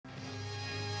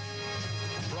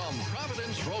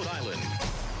Providence, Rhode Island.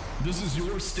 This is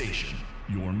your station,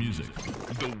 your music.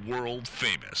 The world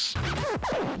famous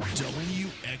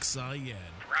WXIN.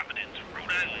 Providence,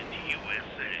 Rhode Island,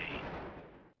 USA.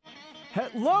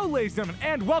 Hello, ladies and gentlemen,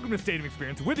 and welcome to Stadium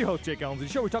Experience with your host, Jake Ellens, the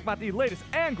show where we talk about the latest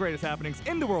and greatest happenings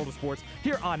in the world of sports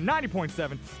here on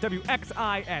 90.7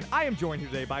 WXIN. I am joined here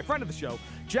today by a friend of the show,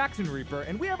 Jackson Reaper,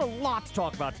 and we have a lot to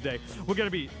talk about today. We're going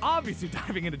to be obviously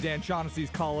diving into Dan Shaughnessy's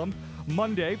column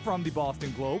Monday from the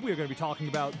Boston Globe. We are going to be talking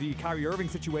about the Kyrie Irving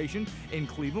situation in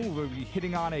Cleveland. We're going to be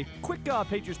hitting on a quick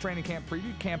Patriots training camp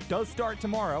preview. Camp does start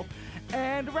tomorrow.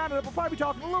 And to round it up, we'll probably be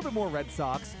talking a little bit more Red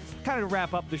Sox, kind of to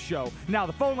wrap up the show. Now,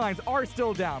 the phone lines are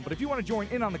still down, but if you want to join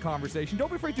in on the conversation, don't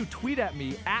be afraid to tweet at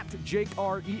me at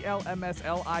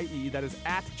JakeRELMSLIE. That is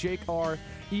at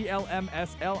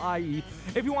JakeRELMSLIE.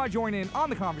 If you want to join in on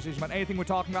the conversation about anything we're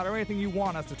talking about or anything you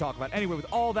want us to talk about. Anyway, with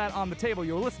all that on the table,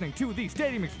 you're listening to the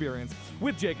Stadium Experience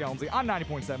with Jake Elmsley on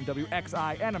 90.7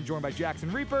 WXIN. I'm joined by Jackson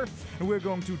Reaper, and we're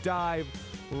going to dive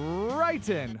right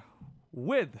in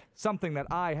with something that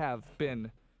I have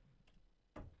been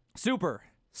super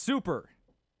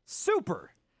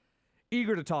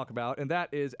eager to talk about, and that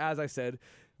is, as I said,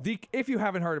 if you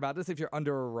haven't heard about this, if you're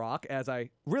under a rock, as I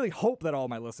really hope that all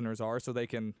my listeners are, so they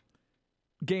can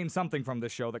gain something from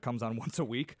this show that comes on once a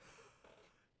week,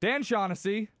 Dan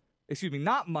Shaughnessy,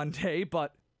 not Monday,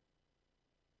 but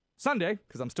Sunday,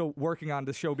 because I'm still working on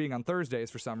this show being on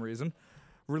Thursdays for some reason,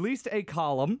 released a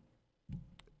column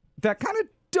that kind of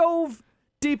dove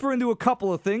deeper into a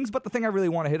couple of things, but the thing I really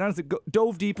want to hit on is it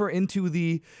dove deeper into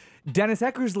the Dennis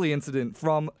Eckersly incident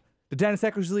from the Dennis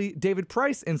Eckersly David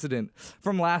Price incident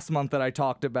from last month that I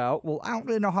talked about. Well, I don't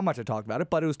really know how much I talked about it,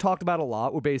 but it was talked about a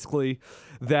lot, where basically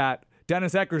that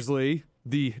Dennis Eckersly,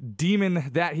 the demon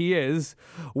that he is,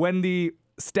 when the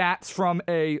stats from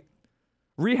a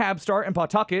rehab start in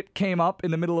Pawtucket came up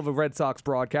in the middle of a Red Sox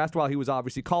broadcast while he was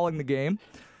obviously calling the game,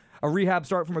 a rehab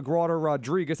start from Eduardo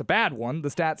Rodriguez, a bad one, the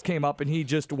stats came up and he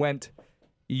just went,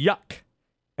 yuck.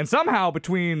 And somehow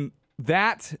between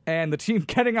that and the team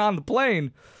getting on the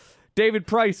plane, David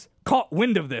Price caught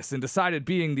wind of this and decided,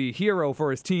 being the hero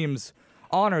for his team's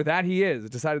honor that he is,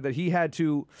 decided that he had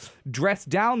to dress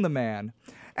down the man.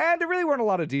 And there really weren't a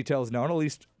lot of details known, at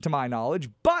least to my knowledge,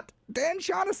 but Dan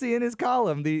Shaughnessy in his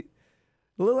column, the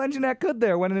little engine that could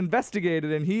there, went and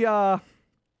investigated, and he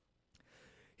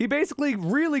basically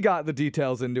really got the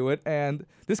details into it, and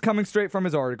this coming straight from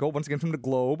his article, once again from the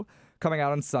Globe, coming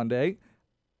out on Sunday.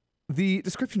 The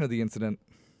description of the incident.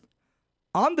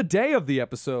 On the day of the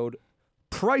episode,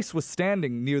 Price was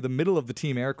standing near the middle of the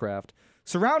team aircraft,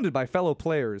 surrounded by fellow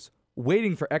players,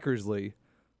 waiting for Eckersly.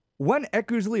 When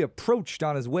Eckersly approached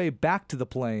on his way back to the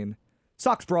plane,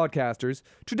 Sox broadcasters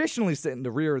traditionally sit in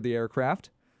the rear of the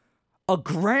aircraft. A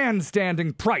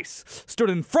grandstanding Price stood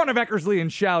in front of Eckersly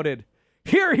and shouted,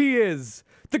 "Here he is,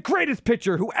 the greatest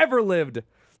pitcher who ever lived.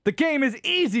 The game is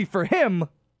easy for him."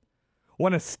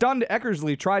 When a stunned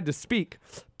Eckersly tried to speak,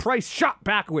 Price shot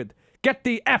back with, "Get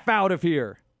the F out of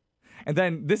here." And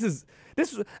then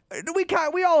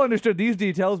we all understood these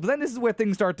details, but then this is where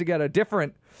things start to get a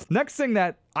different. Next thing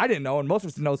that I didn't know, and most of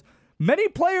us knows, many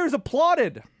players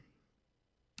applauded.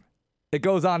 It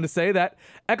goes on to say that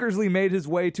Eckersly made his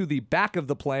way to the back of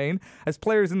the plane as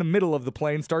players in the middle of the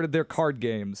plane started their card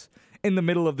games. In the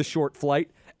middle of the short flight,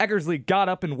 Eckersly got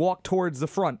up and walked towards the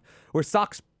front, where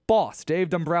Sox boss Dave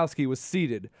Dombrowski was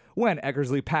seated. When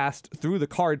Eckersly passed through the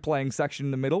card-playing section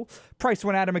in the middle, Price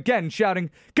went at him again, shouting,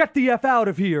 "Get the F out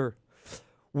of here!"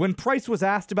 When Price was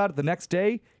asked about it the next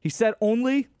day, he said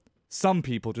only, "Some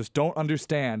people just don't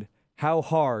understand how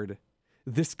hard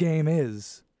this game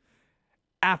is."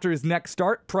 After his next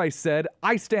start, Price said,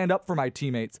 "I stand up for my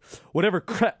teammates. Whatever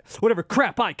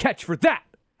crap I catch for that,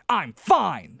 I'm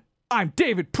fine. I'm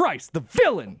David Price, the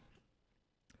villain."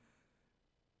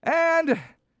 And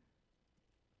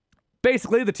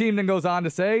basically, the team then goes on to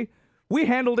say, "We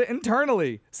handled it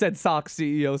internally," said Sox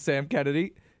CEO Sam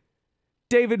Kennedy.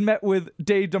 David met with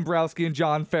Dave Dombrowski and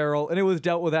John Farrell, and it was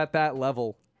dealt with at that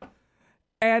level.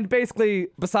 And basically,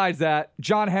 besides that,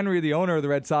 John Henry, the owner of the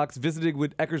Red Sox, visited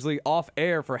with Eckersly off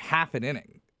air for half an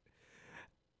inning.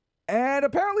 And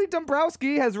apparently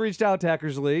Dombrowski has reached out to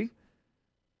Eckersly.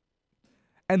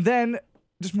 And then,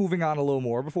 just moving on a little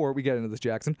more before we get into this,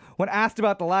 Jackson, when asked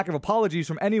about the lack of apologies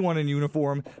from anyone in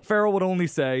uniform, Farrell would only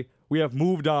say, "We have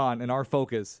moved on and our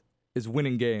focus is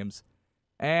winning games."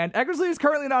 And Eckersly is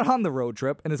currently not on the road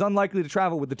trip and is unlikely to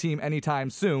travel with the team anytime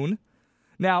soon.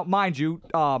 Now, mind you,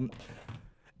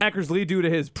 Eckersly, due to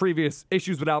his previous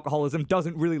issues with alcoholism,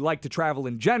 doesn't really like to travel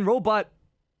in general, but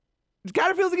it kind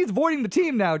of feels like he's avoiding the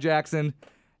team now, Jackson.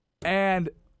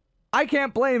 And I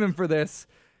can't blame him for this.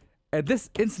 And this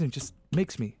incident just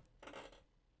makes me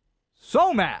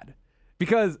so mad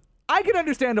because I can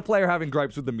understand a player having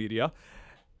gripes with the media.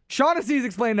 Shaughnessy's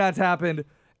explained that's happened.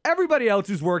 Everybody else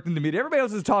who's worked in the media, everybody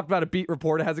else who's talked about a beat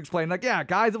reporter has explained, like, yeah,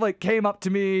 guys have, like, came up to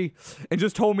me and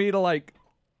just told me to, like,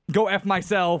 go F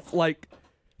myself, like,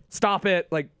 stop it,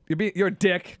 like, you're a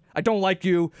dick, I don't like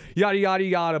you, yada, yada,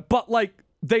 yada. But, like,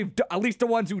 at least the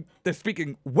ones who they're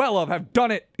speaking well of have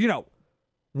done it, you know,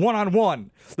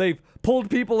 one-on-one. They've pulled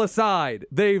people aside.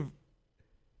 They've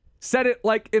said it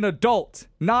like an adult,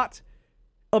 not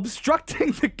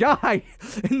obstructing the guy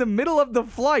in the middle of the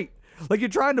flight. Like you're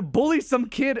trying to bully some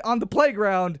kid on the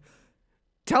playground,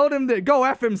 telling him to go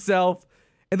F himself,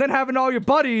 and then having all your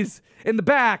buddies in the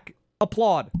back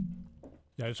applaud.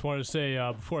 Yeah, I just wanted to say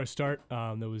before I start,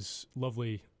 there was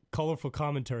lovely, colorful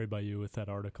commentary by you with that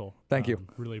article. Thank you.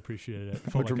 Really appreciated it.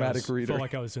 I'm a dramatic reader. Felt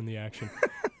like I was in the action.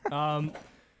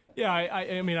 Yeah,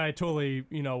 I mean, I totally,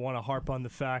 want to harp on the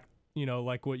fact,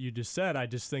 like what you just said. I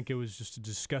just think it was just a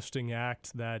disgusting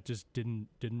act that just didn't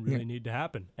really need to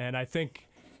happen. And I think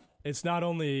it's not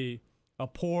only a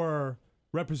poor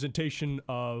representation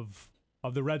of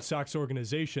the Red Sox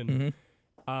organization,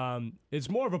 it's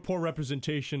more of a poor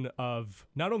representation of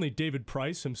not only David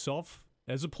Price himself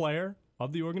as a player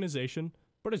of the organization,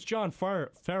 but it's John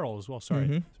Farrell as well.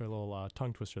 Sorry, a little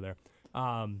tongue twister there.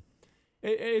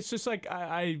 It's just like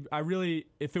I really,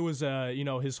 if it was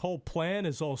his whole plan,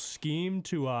 his whole scheme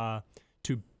to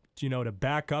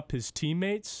back up his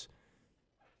teammates,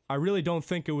 I really don't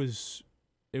think it was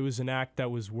an act that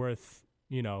was worth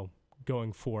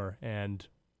going for. And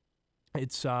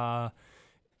it's a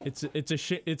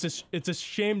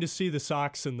shame to see the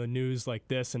Sox in the news like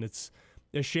this, and it's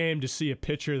a shame to see a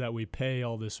pitcher that we pay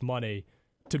all this money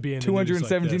to be in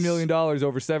 $217 million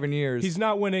over 7 years. He's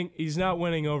not winning. He's not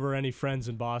winning over any friends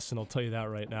in Boston. I'll tell you that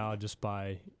right now, just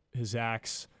by his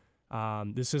acts.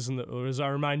 This isn't. As I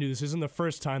remind you, this isn't the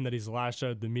first time that he's lashed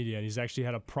out at the media, and he's actually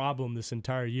had a problem this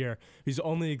entire year. He's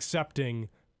only accepting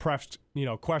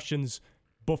questions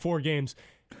before games,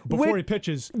 before he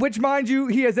pitches. Which, mind you,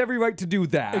 he has every right to do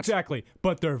that. Exactly,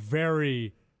 but they're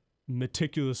very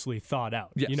meticulously thought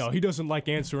out. Yes. He doesn't like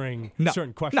answering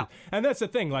certain questions. And that's the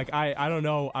thing. Like I don't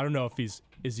know if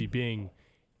is he being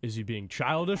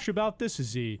childish about this?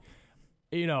 Is he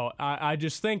I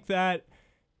just think that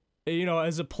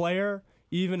as a player,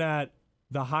 even at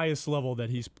the highest level that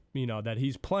he's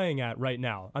playing at right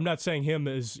now. I'm not saying him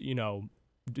as,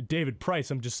 David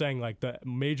Price. I'm just saying like the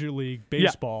Major League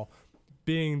Baseball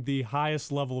being the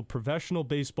highest level of professional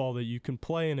baseball that you can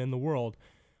play in the world.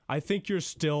 I think you're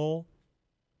still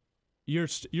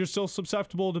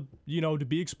susceptible to to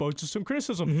be exposed to some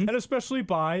criticism, and especially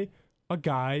by a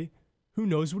guy who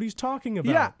knows what he's talking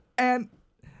about. Yeah, and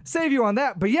save you on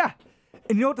that, but yeah,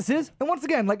 and you know what this is? And once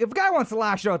again, like if a guy wants to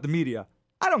lash out at the media,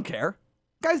 I don't care.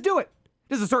 Guys, do it.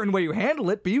 There's a certain way you handle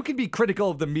it, but you can be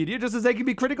critical of the media just as they can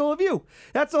be critical of you.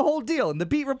 That's the whole deal, and the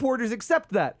beat reporters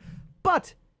accept that.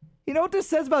 But you know what this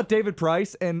says about David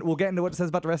Price, and we'll get into what it says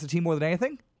about the rest of the team more than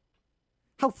anything?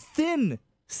 How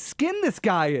thin-skinned this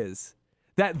guy is.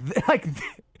 That,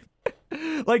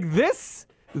 like this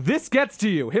gets to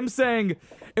you. Him saying,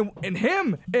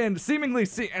 and seemingly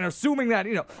and assuming that,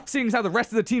 seeing how the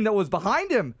rest of the team that was behind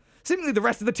him, seemingly the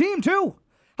rest of the team too,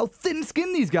 how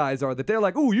thin-skinned these guys are, that they're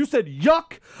like, ooh, you said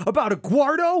yuck about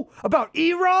Aguardo, about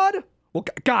Erod? Well,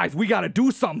 guys, we got to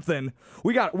do something.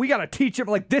 We got to teach him.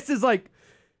 Like, this is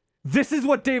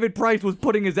what David Price was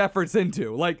putting his efforts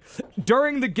into. Like,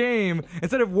 during the game,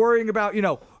 instead of worrying about,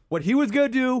 what he was going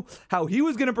to do, how he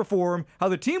was going to perform, how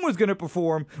the team was going to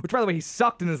perform, which, by the way, he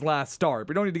sucked in his last start.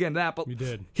 We don't need to get into that, but he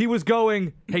did. He was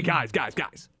going, hey, guys,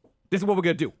 this is what we're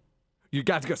going to do. You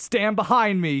guys are going to stand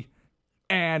behind me,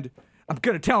 and I'm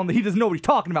going to tell him that he doesn't know what he's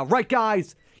talking about. Right,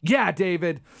 guys? Yeah,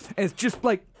 David. And it's just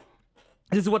like,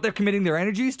 this is what they're committing their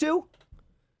energies to?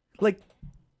 Like...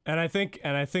 And I think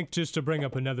just to bring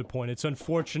up another point, it's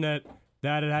unfortunate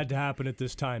that it had to happen at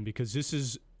this time, because this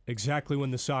is exactly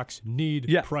when the Sox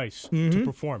need Price to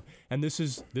perform. And this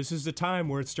is the time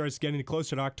where it starts getting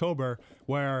closer to October,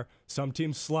 where some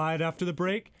teams slide after the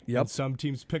break and some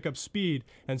teams pick up speed.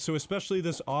 And so especially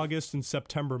this August and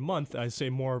September month, I say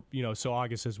more, so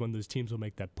August is when those teams will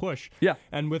make that push. Yeah.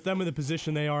 And with them in the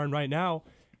position they are in right now,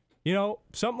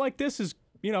 something like this is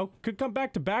could come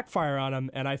back to backfire on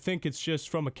him. And I think it's just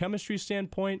from a chemistry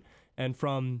standpoint and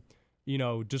from,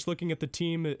 just looking at the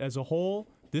team as a whole,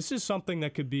 this is something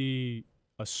that could be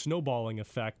a snowballing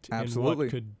effect. Absolutely. In what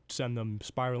could send them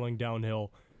spiraling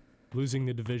downhill, losing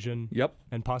the division,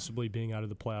 and possibly being out of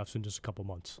the playoffs in just a couple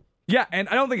months. Yeah, and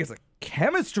I don't think it's a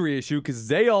chemistry issue because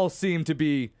they all seem to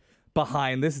be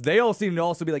behind this. They all seem to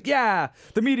also be like, yeah,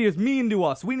 the media's mean to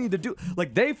us. We need to do,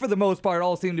 like, they, for the most part,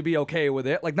 all seem to be okay with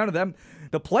it. Like, none of them,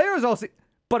 the players all seem,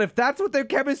 but if that's what their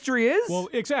chemistry is, well,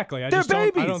 exactly. I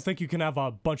don't think you can have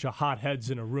a bunch of hotheads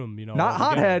in a room, you know. Not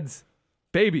hotheads,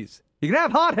 babies. You can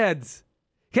have hotheads.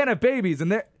 You can't have babies,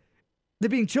 and they're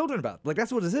being children about it. Like,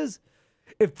 that's what this is.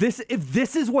 If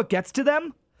this is what gets to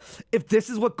them, if this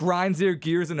is what grinds their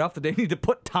gears enough that they need to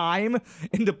put time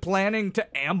into planning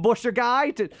to ambush a guy,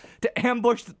 to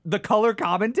ambush the color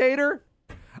commentator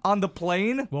on the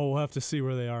plane. Well, we'll have to see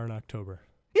where they are in October.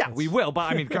 Yeah, we will.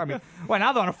 But I mean, well,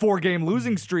 now they're on a 4-game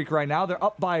losing streak right now. They're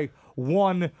up by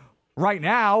 1 right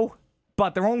now,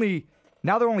 but they're only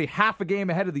half a game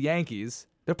ahead of the Yankees.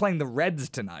 They're playing the Reds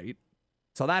tonight.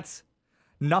 So that's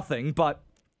nothing, but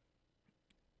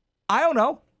I don't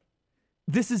know.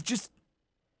 This is just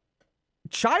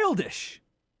childish.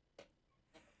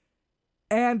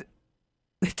 And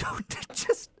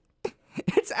it's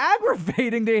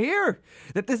aggravating to hear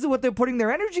that this is what they're putting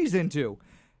their energies into.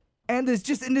 And this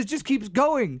just keeps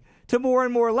going to more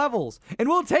and more levels. And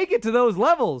we'll take it to those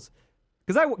levels.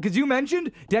 Because you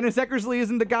mentioned Dennis Eckersley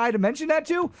isn't the guy to mention that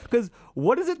to. Because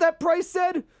what is it that Price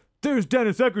said? There's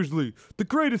Dennis Eckersley, the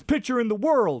greatest pitcher in the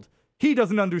world. He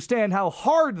doesn't understand how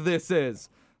hard this is.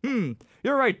 You're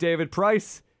right, David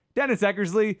Price. Dennis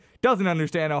Eckersley doesn't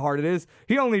understand how hard it is.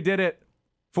 He only did it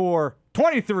for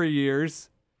 23 years,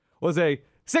 was a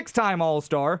 6-time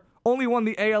All-Star, only won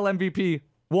the AL MVP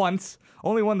once,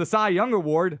 only won the Cy Young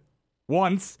Award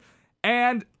once,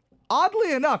 and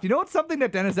oddly enough, you know what's something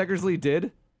that Dennis Eckersley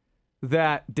did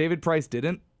that David Price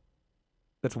didn't?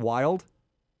 That's wild.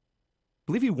 I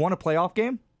believe he won a playoff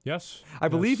game. Yes. I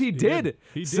believe he did.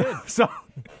 He did. So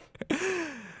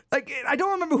like, I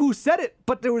don't remember who said it,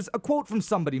 but there was a quote from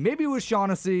somebody. Maybe it was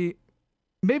Shaughnessy.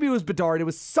 Maybe it was Bedard. It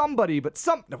was somebody, but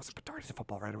no, it was Bedard. He's a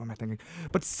football writer. What am I thinking?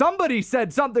 But somebody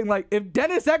said something like, if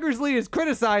Dennis Eckersley is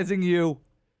criticizing you,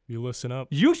 you listen up.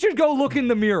 You should go look in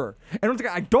the mirror. And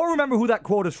I don't remember who that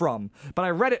quote is from, but I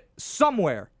read it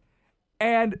somewhere.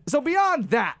 And so beyond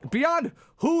that, beyond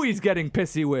who he's getting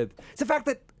pissy with, it's the fact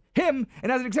that him,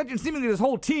 and as an extension, seemingly this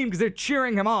whole team, because they're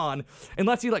cheering him on,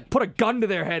 unless you, like, put a gun to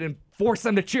their head and force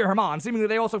them to cheer him on. Seemingly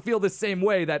they also feel the same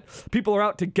way, that people are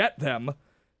out to get them.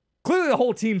 Clearly the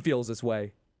whole team feels this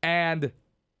way. And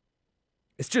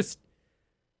it's just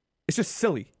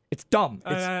silly. It's dumb.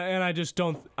 And I just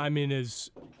don't, I mean,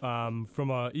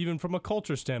 even from a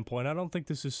culture standpoint, I don't think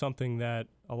this is something that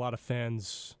a lot of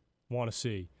fans want to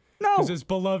see. No. Because as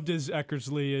beloved as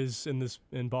Eckersley is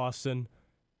in Boston,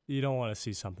 you don't want to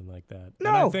see something like that.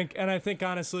 No. And I think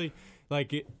honestly,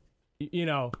 like, you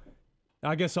know,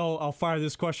 I guess I'll fire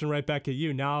this question right back at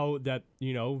you. Now that,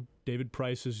 you know, David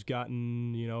Price has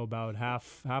gotten, you know, about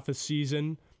half a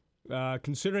season,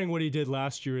 considering what he did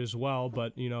last year as well,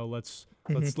 but, you know, let's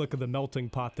look at the melting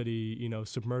pot that he, you know,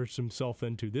 submerged himself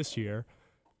into this year.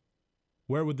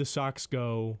 Where would the Sox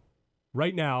go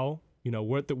right now? You know,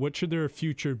 what should their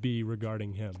future be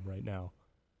regarding him right now?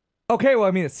 Okay, well,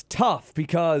 I mean, it's tough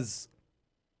because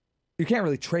you can't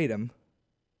really trade him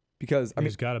because,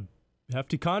 he's got a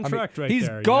hefty contract right he's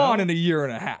there. He's gone in a year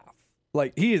and a half.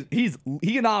 Like, he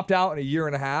can opt out in a year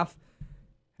and a half,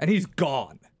 and he's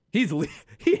gone. He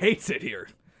hates it here,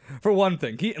 for one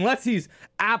thing. Unless he's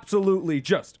absolutely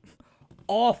just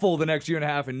awful the next year and a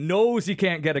half and knows he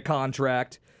can't get a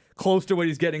contract close to what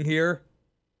he's getting here,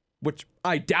 which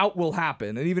I doubt will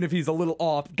happen. And even if he's a little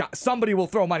off, somebody will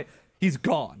throw money. He's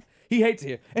gone. He hates it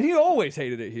here. And he always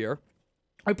hated it here.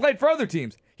 I played for other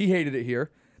teams. He hated it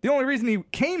here. The only reason he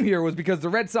came here was because the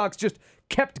Red Sox just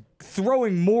kept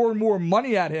throwing more and more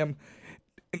money at him.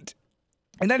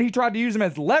 And then he tried to use him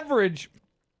as leverage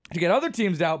to get other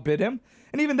teams to outbid him.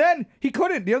 And even then, he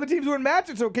couldn't. The other teams wouldn't match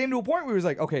it, so it came to a point where he was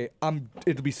like, okay,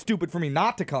 it'll be stupid for me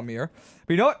not to come here.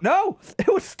 But you know what? No,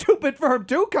 it was stupid for him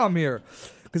to come here.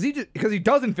 Because he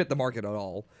doesn't fit the market at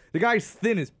all. The guy's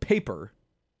thin as paper.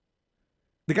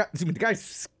 The guy's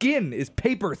skin is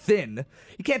paper thin.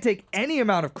 He can't take any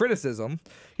amount of criticism.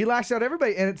 He lashed out at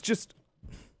everybody, and it's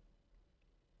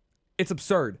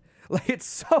absurd. Like,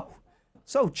 it's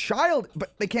so child,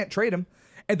 but they can't trade him.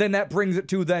 And then that brings it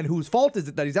to then whose fault is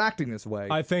it that he's acting this way?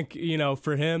 I think, you know,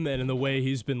 for him and in the way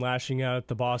he's been lashing out at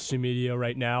the Boston media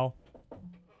right now,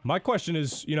 my question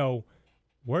is, you know,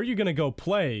 where are you going to go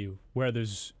play where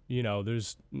there's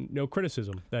no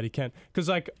criticism that he can't? Because,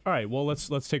 like, all right, well, let's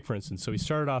take, for instance, so he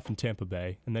started off in Tampa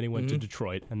Bay, and then he went to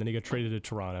Detroit, and then he got traded to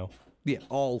Toronto. Yeah,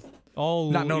 all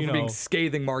not known for being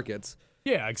scathing markets.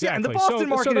 Yeah, exactly. Yeah, and the Boston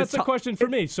market so that's a question for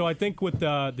me. So I think with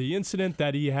the incident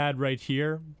that he had right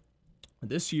here,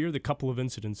 this year, the couple of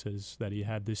incidences that he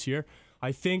had this year,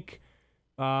 I think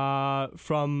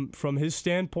from his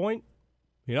standpoint,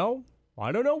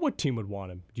 I don't know what team would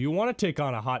want him. Do you want to take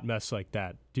on a hot mess like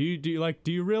that? Do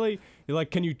you really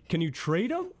can you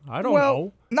trade him? I don't know.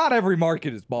 Well, not every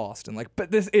market is Boston,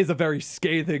 but this is a very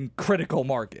scathing, critical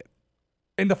market.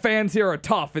 And the fans here are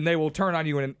tough, and they will turn on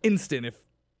you in an instant if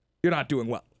you're not doing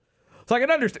well. So I can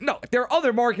understand. No, there are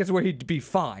other markets where he'd be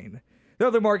fine. There are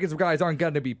other markets where guys aren't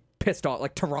going to be pissed off,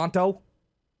 like Toronto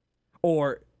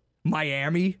or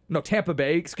Miami. No, Tampa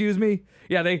Bay, excuse me.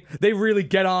 Yeah, they really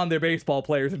get on their baseball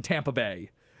players in Tampa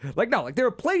Bay. There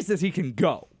are places he can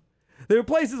go. There are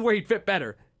places where he'd fit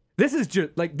better. This is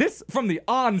just, this from the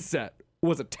onset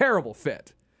was a terrible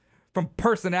fit. From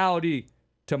personality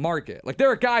to market. There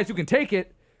are guys who can take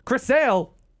it. Chris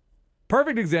Sale,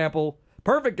 perfect example,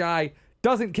 perfect guy,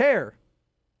 doesn't care.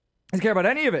 Doesn't care about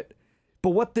any of it. But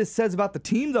what this says about the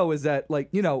team, though, is that,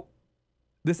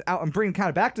 I'm bringing kind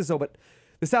of back to but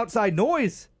this outside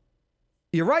noise,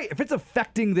 you're right. If it's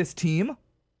affecting this team,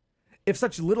 if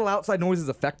such little outside noise is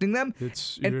affecting them,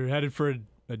 you're headed for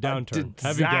a downturn,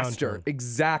 heavy downturn.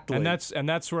 Exactly. And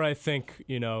that's where I think,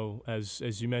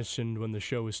 as you mentioned when the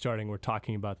show was starting, we're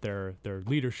talking about their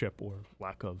leadership or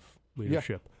lack of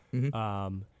leadership. Yeah.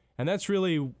 Mm-hmm. And that's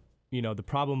really, the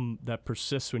problem that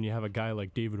persists when you have a guy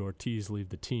like David Ortiz leave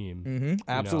the team. Mm-hmm.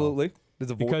 Absolutely.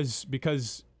 There's a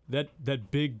because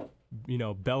that big,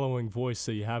 bellowing voice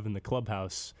that you have in the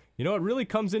clubhouse, it really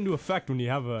comes into effect when you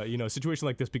have a, situation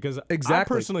like this, because I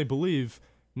personally believe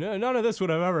none of this would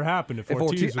have ever happened if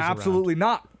Ortiz was around. Absolutely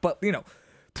not. But,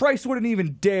 Price wouldn't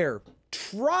even dare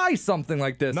try something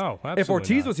like this if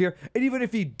Ortiz was here. And even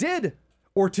if he did,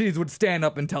 Ortiz would stand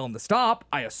up and tell him to stop,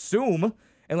 I assume,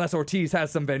 unless Ortiz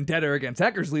has some vendetta against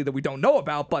Eckersley that we don't know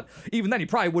about. But even then, he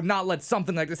probably would not let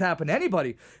something like this happen to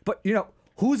anybody. But,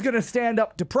 who's going to stand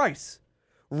up to Price?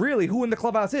 Really, who in the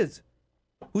clubhouse is?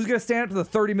 Who's going to stand up to the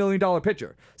 $30 million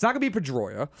pitcher? It's not going to be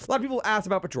Pedroia. A lot of people ask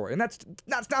about Pedroia, and that's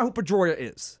not who Pedroia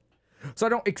is. So I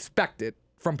don't expect it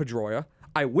from Pedroia.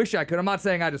 I wish I could. I'm not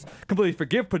saying I just completely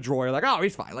forgive Pedroia.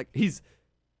 He's fine. He's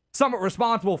somewhat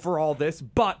responsible for all this,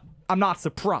 but I'm not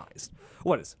surprised.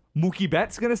 What is Mookie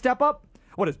Betts going to step up?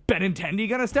 What is Benintendi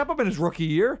going to step up in his rookie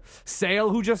year?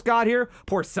 Sale, who just got here?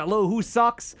 Porcello, who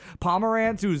sucks?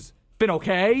 Pomerantz, who's been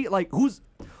okay? Who's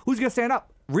going to stand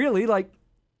up? Really?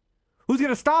 Who's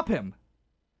going to stop him?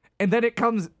 And then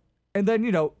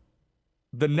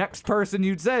the next person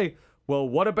you'd say, well,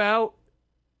 what about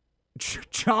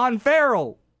John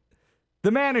Farrell,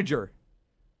 the manager?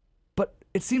 But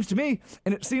it seems to me,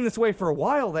 and it seemed this way for a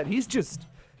while, that he's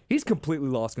completely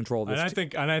lost control of this.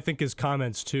 And I think his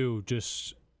comments too,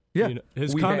 just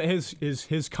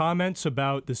his comments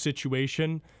about the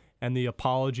situation and the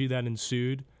apology that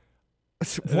ensued.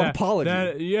 What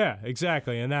apology? Yeah,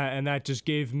 exactly. And that just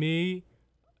gave me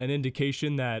an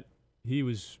indication that he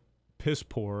was piss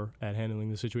poor at handling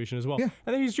the situation as well. Yeah.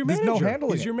 And then he's your manager. There's no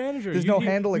handling. He's your manager. There's no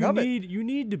handling of it. You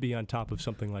need to be on top of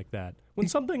something like that. When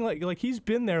something like he's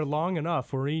been there long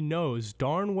enough where he knows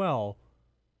darn well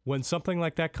when something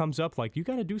like that comes up, you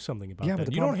got to do something about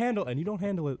that. You don't handle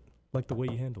it like the way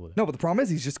you handle it. No, but the problem is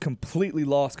he's just completely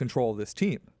lost control of this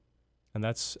team. And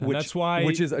that's why,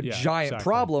 which is a giant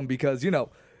problem, because the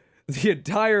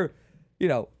entire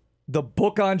the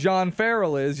book on John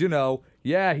Farrell is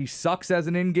he sucks as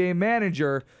an in-game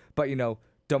manager, but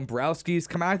Dombrowski's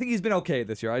come out. I think he's been okay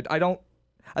this year.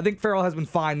 I think Farrell has been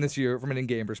fine this year from an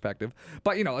in-game perspective,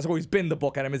 but that's always been the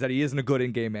book at him, is that he isn't a good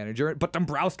in-game manager. But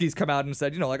Dombrowski's come out and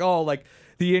said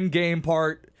the in-game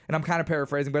part, and I'm kind of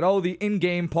paraphrasing, but the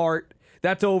in-game part,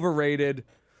 that's overrated.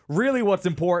 Really what's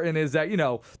important is that,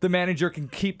 the manager can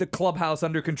keep the clubhouse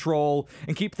under control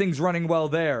and keep things running well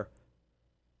there.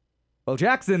 Well,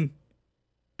 Jackson,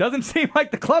 doesn't seem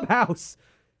like the clubhouse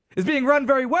is being run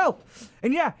very well.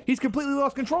 And yeah, he's completely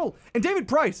lost control. And David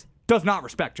Price does not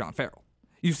respect John Farrell.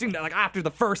 You've seen that after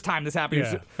the first time this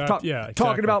happened.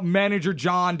 Talking about manager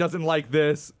John doesn't like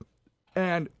this.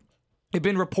 And there have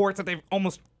been reports that they've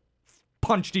almost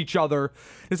punched each other.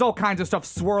 There's all kinds of stuff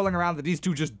swirling around that these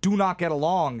two just do not get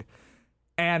along.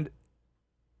 And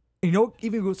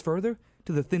even goes further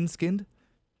to the thin-skinned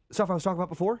stuff I was talking about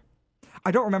before.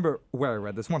 I don't remember where I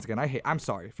read this. Once again, I'm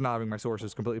sorry for not having my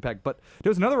sources completely pegged, but there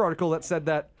was another article that said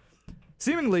that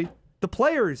seemingly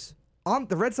the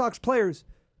Red Sox players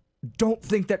don't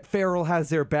think that Farrell has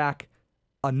their back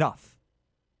enough,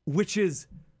 which is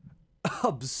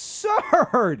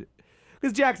absurd.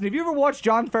 Because, Jackson, have you ever watched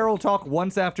John Farrell talk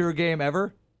once after a game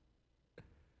ever?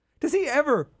 Does he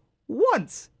ever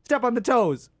once step on the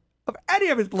toes of any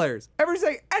of his players? Ever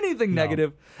say anything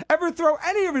negative? Ever throw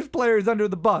any of his players under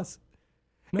the bus?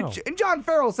 No. And John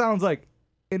Farrell sounds like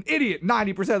an idiot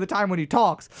 90% of the time when he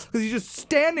talks because he's just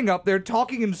standing up there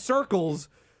talking in circles.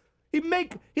 He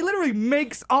literally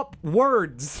makes up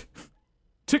words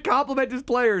to compliment his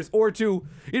players or to,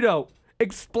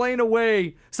 explain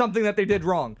away something that they did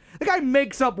wrong. The guy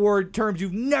makes up word terms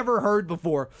you've never heard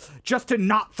before just to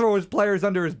not throw his players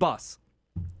under his bus.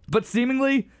 But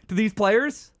seemingly, to these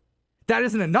players, that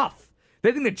isn't enough.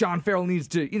 They think that John Farrell needs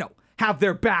to, have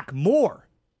their back more,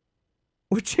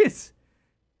 which is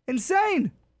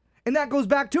insane. And that goes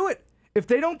back to it. If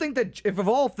they don't think that, if of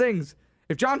all things,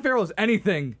 if John Farrell is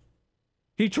anything,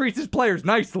 he treats his players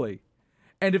nicely.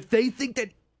 And if they think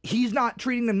that he's not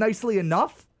treating them nicely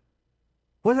enough,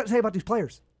 what does that say about these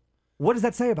players? What does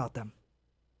that say about them?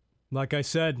 Like I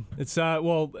said, it's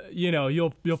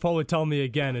you'll probably tell me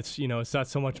again. It's it's not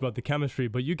so much about the chemistry,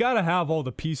 but you got to have all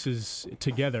the pieces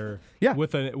together.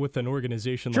 With an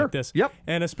organization like this. Yep.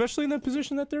 And especially in the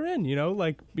position that they're in.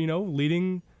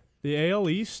 Leading the AL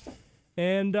East.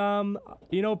 And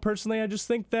personally, I just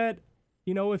think that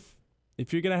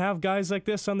if you're gonna have guys like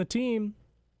this on the team,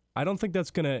 I don't think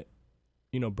that's gonna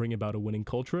bring about a winning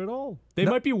culture at all. They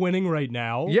might be winning right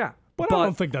now. Yeah. But I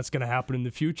don't think that's going to happen in the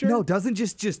future. No, doesn't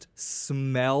just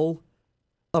smell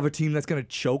of a team that's going to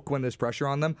choke when there's pressure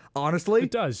on them. Honestly, it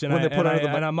does. And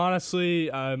I'm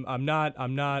honestly, I'm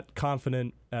not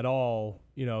confident at all.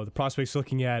 The prospects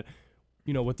looking at,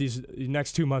 what these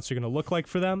next 2 months are going to look like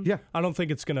for them. Yeah, I don't think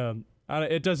it's going to.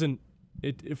 It doesn't.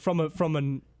 From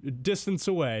a distance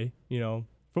away.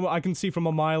 I can see from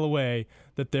a mile away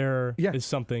that there is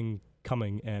something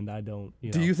coming, and I don't.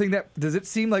 Do you think that? Does it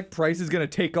seem like Price is going to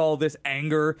take all this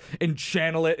anger and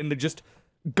channel it into just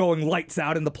going lights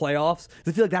out in the playoffs? Does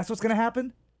it feel like that's what's going to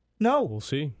happen? No, we'll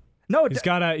see. No, he's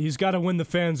got to win the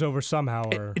fans over somehow,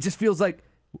 or it just feels like,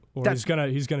 he's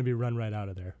gonna be run right out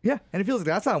of there. Yeah, and it feels like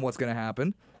that's not what's going to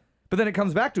happen. But then it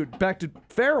comes back to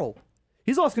Farrell.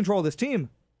 He's lost control of this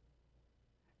team,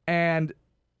 and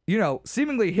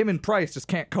seemingly him and Price just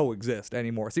can't coexist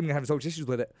anymore. Seemingly having so much issues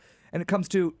with it. And it comes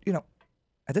to,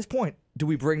 at this point, do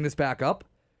we bring this back up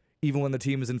even when the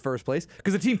team is in first place?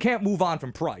 Because the team can't move on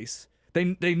from Price. They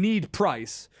need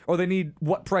Price, or they need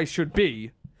what Price should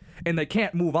be, and they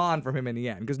can't move on from him in the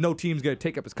end because no team's going to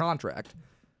take up his contract.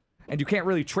 And you can't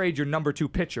really trade your number 2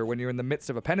 pitcher when you're in the midst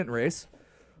of a pennant race.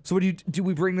 So do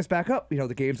we bring this back up?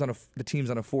 The team's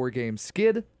on a 4-game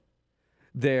skid.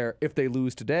 If they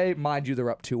lose today, mind you, they're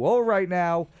up 2-0 right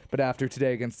now, but after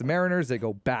today against the Mariners, they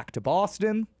go back to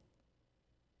Boston.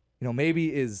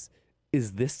 Maybe is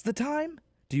this the time?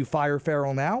 Do you fire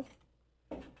Farrell now?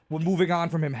 Would moving on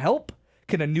from him help?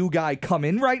 Can a new guy come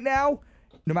in right now,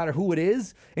 no matter who it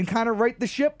is, and kind of right the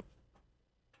ship?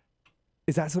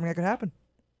 Is that something that could happen?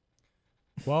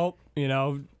 Well,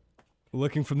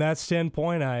 looking from that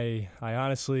standpoint, I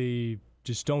honestly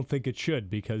just don't think it should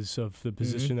because of the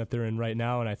position that they're in right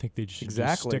now, and I think they should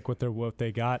just stick with what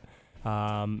they got,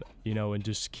 and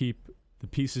just keep the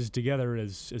pieces together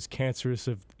as cancerous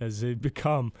as they've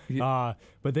become. Yeah.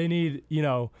 But they need,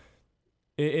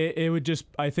 it would just,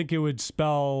 I think it would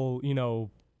spell,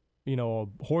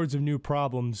 hordes of new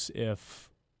problems if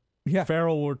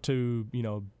Farrell were to,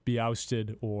 be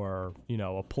ousted or,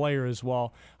 a player as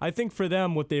well. I think for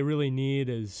them, what they really need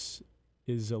is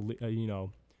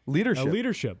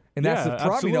leadership. And that's the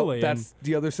problem. Absolutely. That's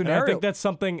the other scenario. And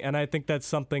I think that's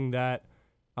something that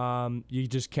you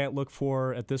just can't look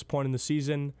for at this point in the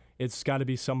season. It's got to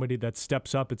be somebody that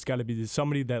steps up. It's got to be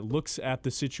somebody that looks at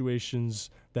the situations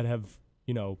that have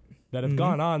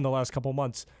gone on the last couple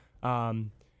months,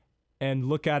 and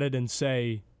look at it and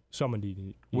say,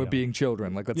 somebody, we're being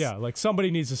children. Like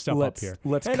somebody needs to step up here.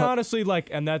 Honestly,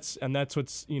 that's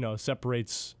what's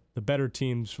separates the better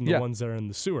teams from the ones that are in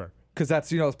the sewer. Because that's,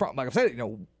 the problem. Like I've said,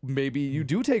 maybe you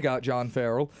do take out John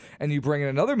Farrell and you bring in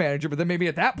another manager, but then maybe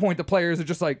at that point the players are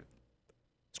just like,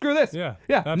 screw this. Yeah.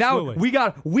 Now we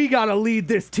got to lead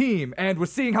this team, and we're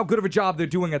seeing how good of a job they're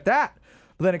doing at that.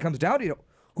 But then it comes down to,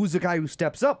 who's the guy who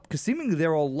steps up? Because seemingly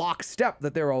they're all lockstep,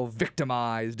 that they're all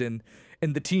victimized, and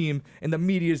the team and the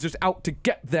media is just out to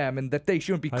get them, and that they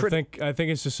shouldn't be critical. I think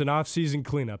it's just an off-season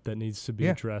cleanup that needs to be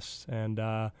addressed, and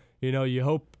you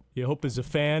hope as a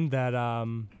fan that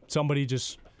somebody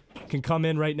just can come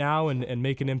in right now and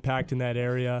make an impact in that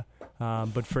area.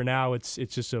 But for now, it's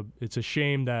a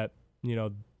shame that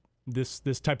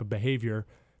this type of behavior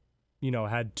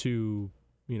had to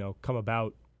come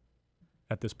about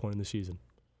at this point in the season.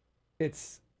 It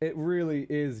really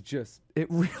is just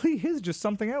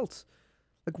something else.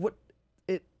 Like what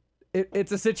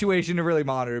it's a situation to really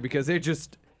monitor because it's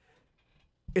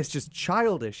just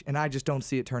childish, and I just don't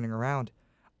see it turning around.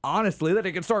 honestly, that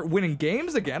they can start winning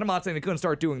games again. I'm not saying they couldn't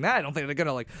start doing that. I don't think they're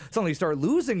going to suddenly start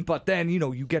losing, but then,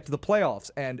 you get to the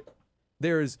playoffs and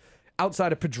there's,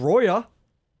 outside of Pedroia,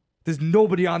 there's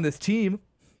nobody on this team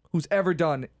who's ever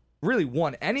really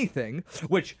won anything,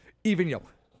 which even,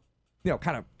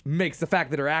 kind of makes the fact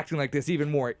that they're acting like this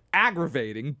even more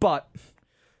aggravating. But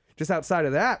just outside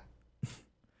of that,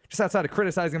 just outside of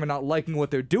criticizing them and not liking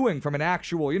what they're doing from an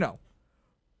actual,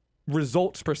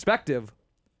 results perspective,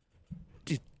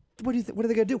 what are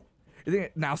they going to do?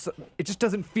 Now, it just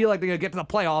doesn't feel like they're going to get to the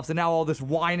playoffs and now all this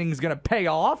whining is going to pay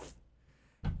off.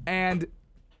 And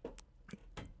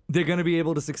they're going to be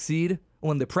able to succeed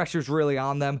when the pressure's really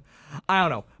on them. I don't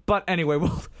know. But anyway,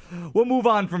 we'll move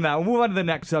on from that. We'll move on to the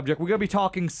next subject. We're going to be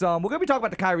talking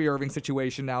about the Kyrie Irving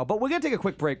situation now, but we're going to take a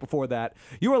quick break before that.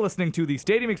 You are listening to the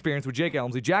Stadium Experience with Jake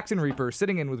Elmsley. Jackson Reaper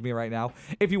sitting in with me right now.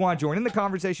 If you want to join in the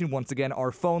conversation, once again,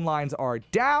 our phone lines are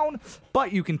down,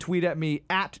 but you can tweet at me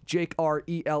at Jake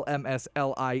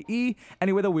RELMSLIE.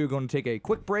 Anyway, though, we're going to take a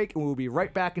quick break, and we'll be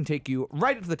right back and take you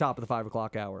right up to the top of the 5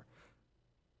 o'clock hour.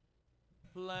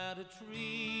 Plant a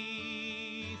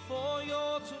tree for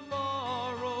your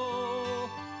tomorrow.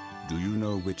 Do you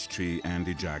know which tree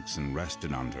Andy Jackson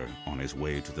rested under on his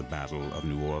way to the Battle of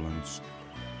New Orleans?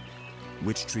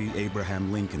 Which tree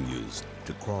Abraham Lincoln used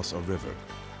to cross a river?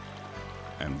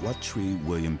 And what tree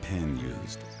William Penn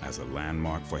used as a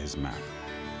landmark for his map?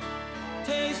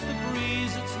 Taste the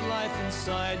breeze, it's life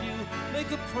inside you.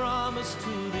 Make a promise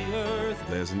to the earth.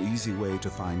 There's an easy way to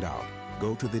find out.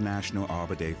 Go to the National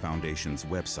Arbor Day Foundation's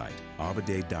website,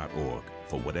 arborday.org,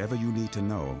 for whatever you need to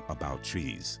know about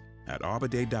trees. At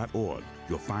arborday.org,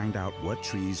 you'll find out what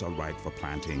trees are right for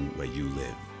planting where you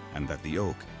live, and that the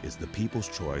oak is the people's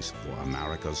choice for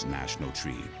America's national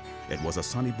tree. It was a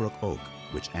Sunnybrook oak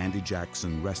which Andy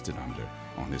Jackson rested under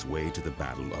on his way to the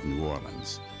Battle of New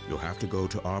Orleans. You'll have to go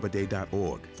to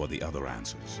arborday.org for the other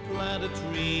answers. Plant a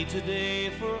tree today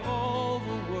for all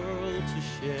the world to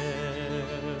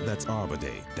share. That's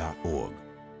arborday.org.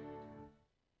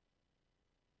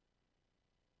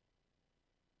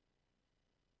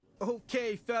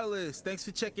 Okay, fellas, thanks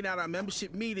for checking out our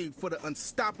membership meeting for the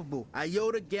Unstoppable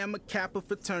Iota Gamma Kappa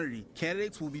Fraternity.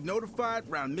 Candidates will be notified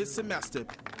around mid-semester.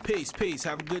 Peace,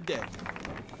 have a good day.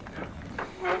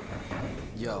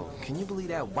 Yo, can you believe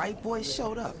that white boy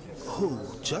showed up? Who,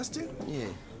 Justin? Yeah.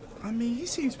 I mean, he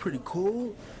seems pretty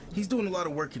cool. He's doing a lot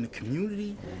of work in the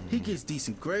community. He gets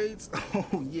decent grades.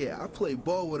 Oh, yeah, I played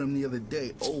ball with him the other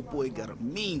day. Old boy got a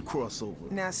mean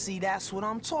crossover. Now, see, that's what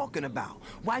I'm talking about.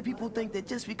 White people think that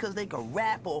just because they can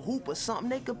rap or hoop or something,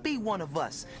 they could be one of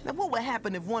us. Now, what would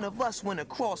happen if one of us went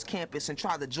across campus and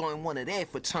tried to join one of their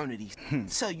fraternities?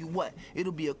 Tell you what,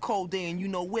 it'll be a cold day and you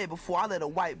know where before I let a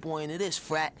white boy into this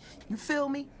frat. You feel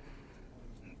me?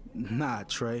 Nah,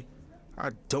 Trey.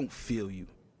 I don't feel you.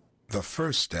 The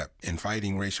first step in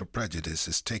fighting racial prejudice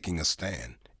is taking a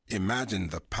stand. Imagine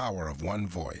the power of one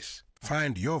voice.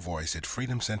 Find your voice at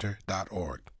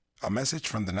freedomcenter.org. A message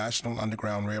from the National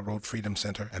Underground Railroad Freedom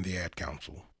Center and the Ad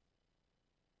Council.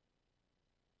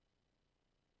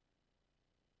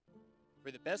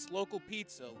 For the best local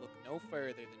pizza, look no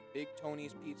further than Big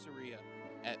Tony's Pizzeria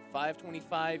at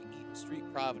 525 Eaton Street,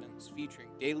 Providence, featuring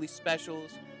daily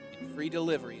specials and free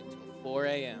delivery until 4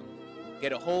 a.m.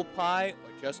 Get a whole pie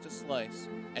or just a slice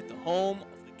at the home of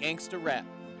the gangster rap.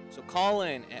 So call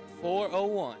in at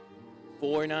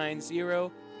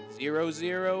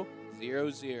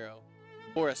 401-490-0000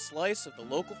 for a slice of the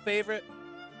local favorite,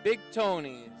 Big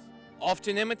Tony's.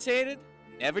 Often imitated,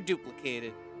 never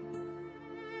duplicated.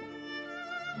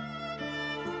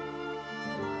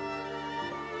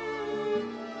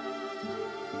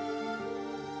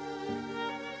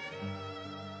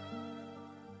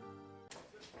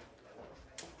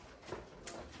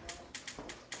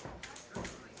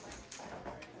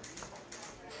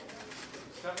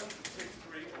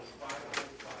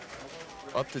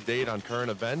 Up to date on current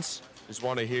events? Just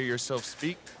want to hear yourself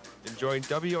speak? Then join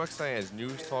WXIN's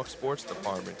News Talk Sports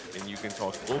Department, and you can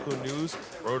talk local news,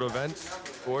 road events,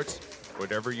 sports,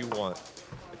 whatever you want.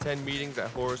 Attend meetings at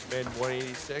Horace Mann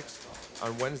 186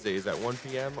 on Wednesdays at 1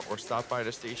 p.m. or stop by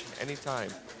the station anytime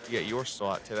to get your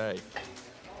slot today.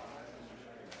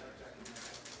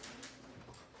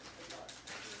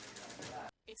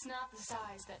 It's not the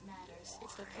size that matters,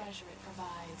 it's the pleasure it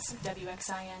provides.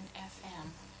 WXIN FM.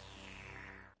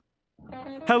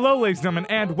 Hello, ladies and gentlemen,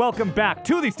 and welcome back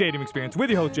to the Stadium Experience with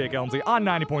your host, Jake Elmsley, on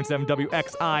 90.7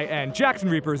 WXIN. Jackson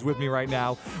Reaper is with me right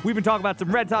now. We've been talking about some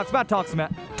Red Sox, about talk some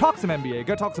NBA,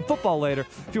 gonna talk some football later.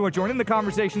 If you want to join in the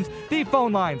conversations, the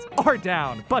phone lines are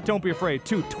down, but don't be afraid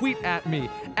to tweet at me,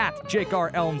 at Jake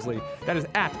R. Elmsley. That is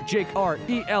at Jake R.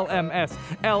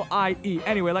 ELMSLIE.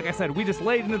 Anyway, like I said, we just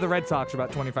laid into the Red Sox for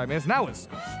about 25 minutes, and that was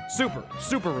super,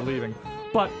 super relieving.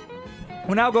 But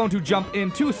we're now going to jump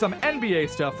into some NBA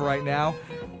stuff right now.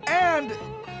 And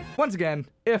once again,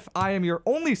 if I am your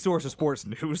only source of sports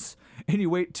news, and you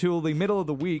wait till the middle of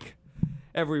the week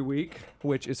every week,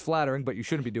 which is flattering, but you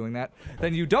shouldn't be doing that,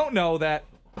 then you don't know that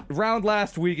around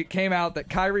last week it came out that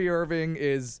Kyrie Irving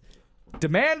is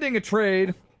demanding a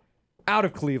trade out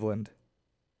of Cleveland.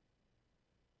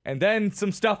 And then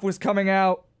some stuff was coming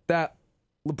out that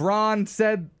LeBron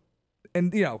said,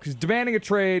 and, you know, he's demanding a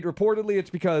trade. Reportedly, it's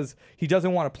because he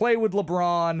doesn't want to play with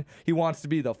LeBron. He wants to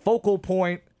be the focal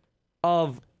point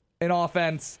of an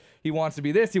offense. He wants to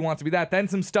be this. He wants to be that. Then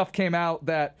some stuff came out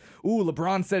that,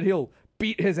 LeBron said he'll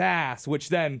beat his ass, which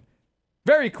then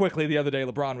very quickly the other day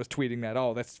LeBron was tweeting that,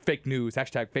 that's fake news,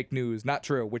 #fake news, not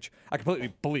true, which I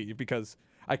completely believe because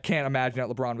I can't imagine that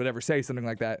LeBron would ever say something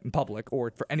like that in public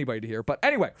or for anybody to hear. But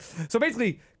anyway, so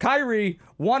basically Kyrie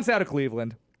wants out of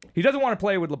Cleveland. He doesn't want to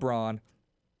play with LeBron.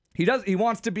 He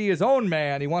wants to be his own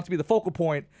man. He wants to be the focal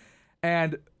point.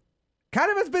 And kind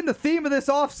of has been the theme of this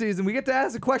offseason. We get to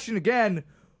ask the question again,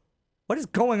 what is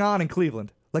going on in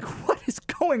Cleveland? Like, what is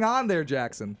going on there,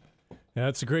 Jackson? Yeah,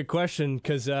 that's a great question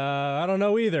because I don't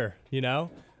know either, you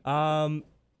know?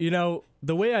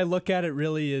 The way I look at it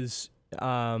really is,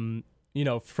 from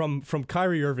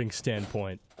Kyrie Irving's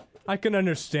standpoint, I can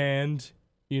understand,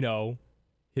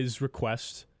 his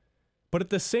request. But at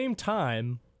the same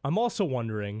time, I'm also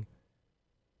wondering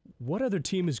what other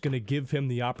team is going to give him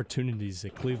the opportunities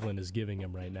that Cleveland is giving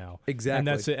him right now. Exactly. And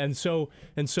that's it. And so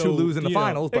to lose in the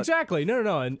finals. But exactly.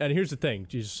 No. And here's the thing.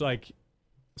 Just like,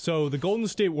 so the Golden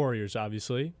State Warriors,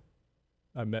 obviously,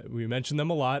 we mentioned them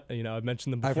a lot. I've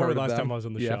mentioned them before. Last time I was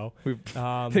on the show.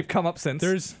 They've come up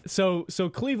since. So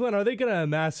Cleveland, are they going to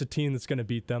amass a team that's going to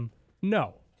beat them?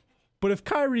 No. But if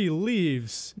Kyrie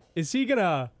leaves, is he going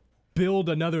to build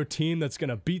another team that's going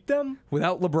to beat them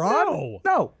without LeBron?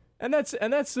 No. And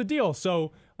that's the deal.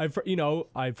 So I've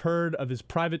heard of his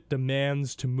private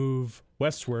demands to move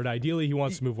westward. Ideally, he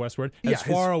wants to move westward as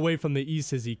far away from the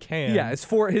East as he can. Yeah, his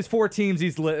four teams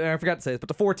I forgot to say this, but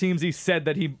the 4 teams he said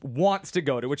that he wants to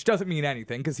go to, which doesn't mean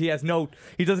anything because he doesn't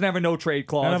have a no trade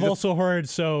clause. And I've also heard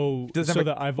He doesn't have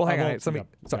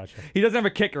a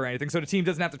kick or anything, so the team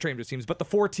doesn't have to trade his teams. But the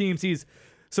 4 teams he's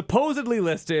supposedly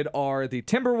listed are the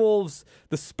Timberwolves,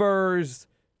 the Spurs,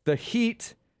 the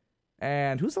Heat,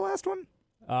 and who's the last one?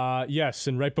 Yes,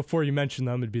 and right before you mentioned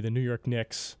them, it'd be the New York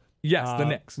Knicks. Yes, the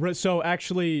Knicks. So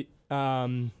actually,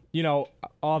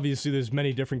 obviously there's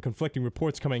many different conflicting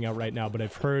reports coming out right now, but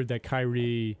I've heard that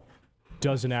Kyrie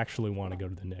doesn't actually want to go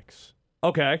to the Knicks.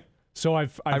 Okay. So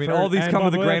I've heard, all these come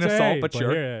with a grain of salt, but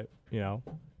sure. Here,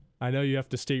 I know you have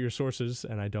to state your sources,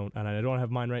 and I don't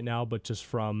have mine right now, but just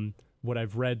from what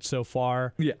I've read so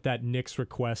far, that Knicks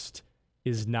request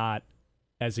is not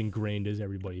as ingrained as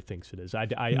everybody thinks it is.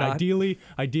 Ideally,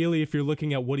 if you're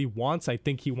looking at what he wants, I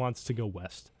think he wants to go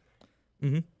west.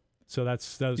 Mm-hmm. So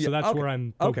that's where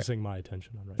I'm focusing my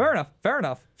attention on right now. Fair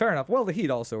enough. Well, the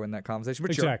Heat also in that conversation, but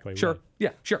exactly, sure. Right.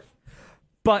 Yeah, sure.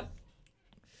 But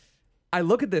I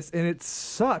look at this, and it's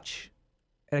such,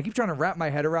 and I keep trying to wrap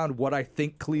my head around what I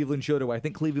think Cleveland should or what I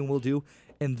think Cleveland will do.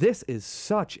 And this is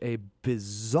such a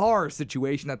bizarre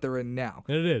situation that they're in now.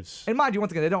 It is. And mind you,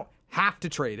 once again, they don't have to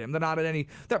trade him. They're not at any...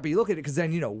 But you look at it because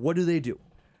then, what do they do?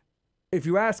 If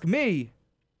you ask me,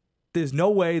 there's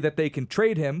no way that they can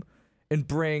trade him and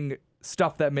bring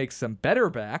stuff that makes them better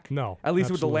back. No. At least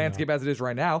with the landscape as it is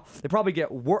right now. They probably get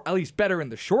at least better in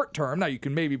the short term. Now, you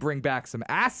can maybe bring back some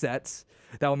assets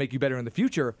that will make you better in the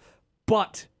future.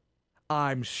 But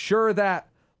I'm sure that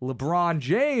LeBron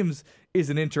James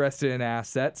isn't interested in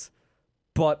assets,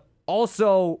 but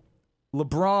also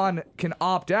LeBron can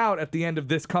opt out at the end of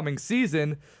this coming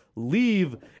season,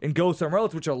 leave and go somewhere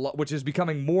else, which is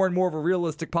becoming more and more of a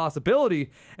realistic possibility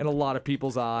in a lot of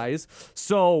people's eyes.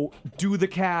 So do the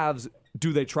Cavs,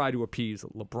 do they try to appease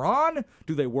LeBron?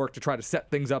 Do they work to try to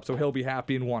set things up so he'll be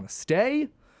happy and want to stay?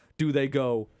 Do they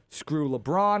go, screw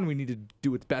LeBron, we need to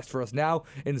do what's best for us now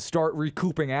and start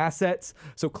recouping assets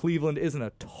so Cleveland isn't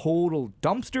a total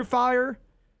dumpster fire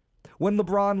when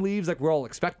LeBron leaves, like we're all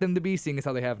expect them to be, seeing as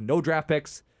how they have no draft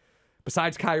picks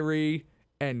besides Kyrie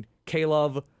and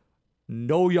Caleb,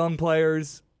 no young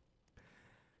players.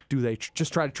 Do they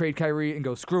just try to trade Kyrie and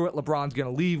go, screw it, LeBron's going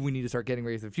to leave, we need to start getting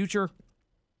ready for the future?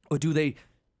 Or do they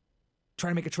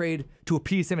try to make a trade to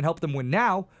appease him and help them win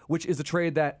now, which is a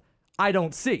trade that I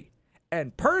don't see.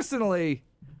 And personally,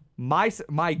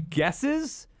 my guess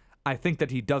is I think that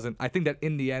he doesn't. I think that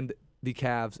in the end, the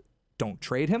Cavs don't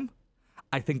trade him.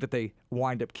 I think that they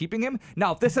wind up keeping him.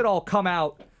 Now, if this had all come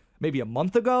out maybe a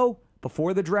month ago,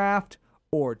 before the draft,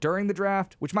 or during the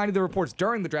draft, which mind you, the reports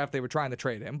during the draft, they were trying to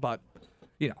trade him, but,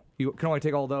 you can only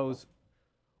take all those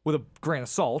with a grain of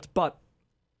salt, but,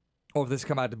 or if this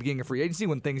come out at the beginning of free agency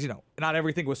when things, not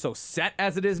everything was so set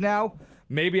as it is now,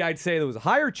 maybe I'd say there was a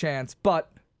higher chance,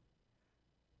 but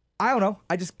I don't know.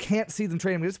 I just can't see them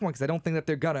trading him at this point because I don't think that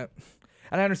they're gonna,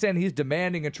 and I understand he's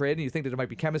demanding a trade and you think that there might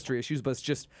be chemistry issues, but it's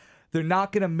just, they're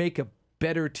not going to make a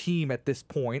better team at this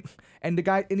point. And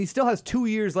he still has 2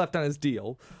 years left on his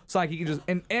deal. So like he can just,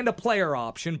 and a player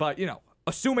option, but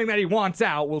assuming that he wants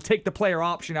out, we'll take the player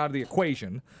option out of the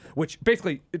equation, which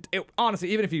basically, honestly,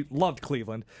 even if he loved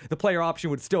Cleveland, the player option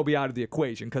would still be out of the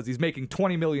equation because he's making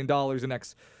 $20 million the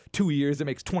next 2 years. It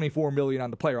makes $24 million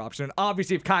on the player option. And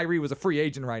obviously if Kyrie was a free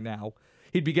agent right now,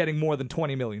 he'd be getting more than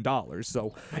 $20 million.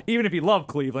 So even if he loved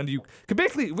Cleveland, you could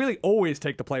basically really always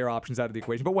take the player options out of the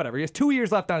equation. But whatever, he has 2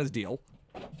 years left on his deal.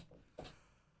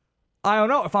 I don't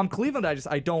know. If I'm Cleveland,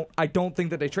 I don't think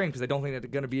that they trade because I don't think that they're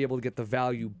going to be able to get the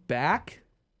value back.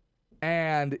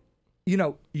 And you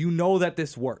know that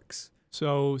this works.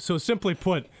 So simply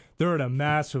put, they're at a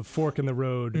massive fork in the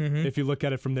road if you look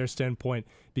at it from their standpoint.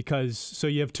 Because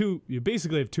you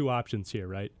basically have two options here,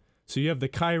 right? So you have the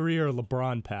Kyrie or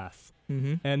LeBron path.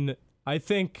 And I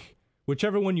think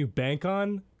whichever one you bank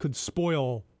on could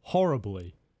spoil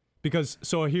horribly. Because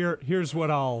here's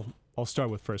what I'll start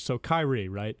with first. So Kyrie,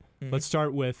 right? Let's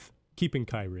start with keeping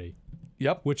Kyrie.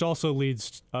 Yep. Which also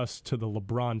leads us to the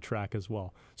LeBron track as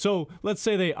well. So let's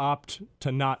say they opt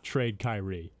to not trade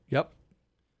Kyrie. Yep.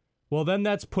 Well, then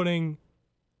that's putting,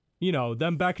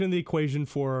 them back into the equation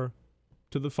to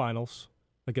the finals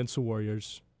against the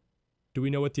Warriors. Do we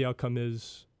know what the outcome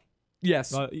is?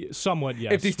 Yes. Somewhat,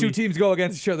 yes. If these two teams go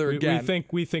against each other again.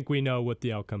 We think we know what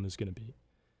the outcome is going to be.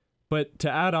 But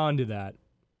to add on to that,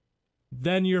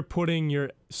 then you're putting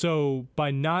so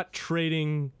by not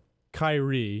trading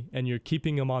Kyrie and you're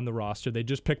keeping him on the roster, they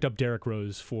just picked up Derrick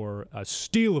Rose for a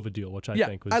steal of a deal, which I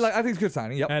think was. I think it's a good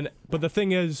signing. Yep. But the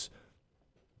thing is,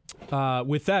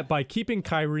 with that, by keeping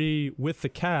Kyrie with the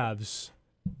Cavs,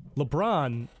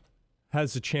 LeBron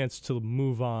has a chance to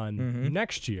move on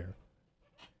next year.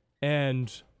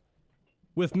 And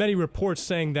with many reports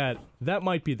saying that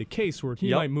might be the case where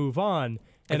he might move on.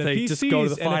 And if he just go to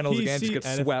the finals again, just get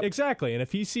swept. Exactly. And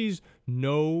if he sees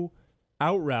no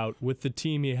out route with the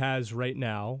team he has right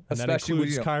now, and especially that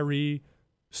includes Kyrie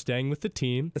staying with the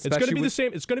team, it's going to be the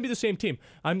same. It's going to be the same team.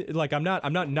 I'm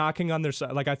not knocking on their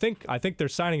side. Like I think their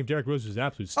signing of Derrick Rose was an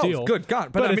absolute steal. Oh, good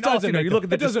God! But I mean, it doesn't you look at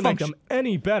the doesn't make them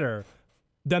any better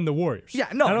than the Warriors. Yeah,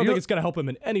 no, I don't think it's going to help him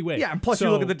in any way. Yeah, and plus you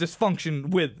look at the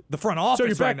dysfunction with the front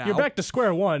office so right now. You're back to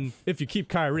square one if you keep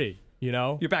Kyrie.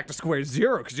 You're back to square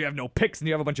zero because you have no picks and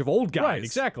you have a bunch of old guys. Right,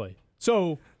 exactly.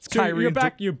 So you're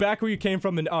back where you came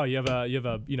from, and you have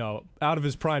a out of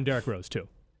his prime Derrick Rose too.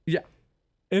 Yeah.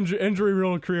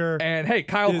 Injury-riddled career. And hey,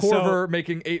 Kyle Korver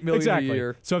making $8 million a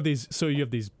year. So you have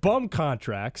these bum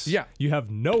contracts. Yeah. You have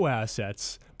no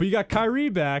assets, but you got Kyrie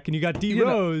back and you got D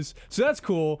Rose. So that's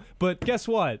cool. But guess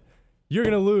what? You're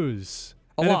gonna lose.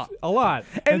 A lot.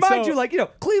 And mind you,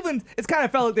 Cleveland, it's kind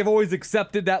of felt like they've always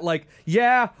accepted that,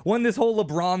 when this whole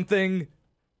LeBron thing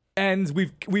ends,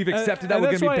 we've accepted that we're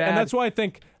going to be bad. And that's why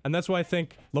I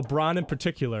think LeBron in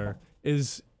particular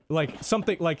is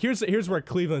something here's where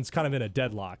Cleveland's kind of in a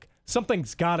deadlock.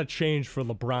 Something's got to change for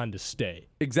LeBron to stay.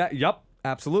 Exactly. Yep.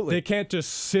 Absolutely. They can't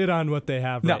just sit on what they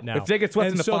have right now. If they get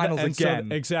swept in the finals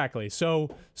again. Exactly. So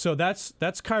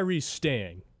that's Kyrie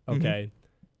staying. Okay.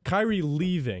 Kyrie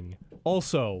leaving.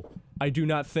 Also, I do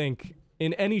not think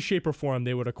in any shape or form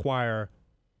they would acquire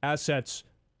assets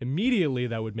immediately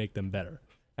that would make them better.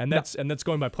 And that's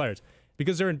going by players.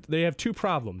 Because they have two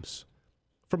problems.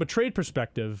 From a trade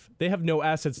perspective, they have no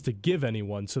assets to give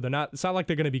anyone, so it's not like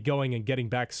they're going to be going and getting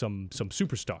back some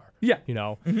superstar. Yeah.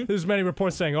 There's many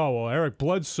reports saying, Eric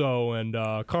Bledsoe and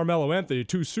Carmelo Anthony,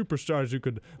 two superstars who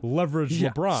could leverage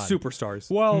LeBron. Superstars.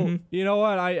 Well, you know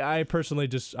what? I personally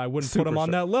I wouldn't put them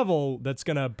on that level that's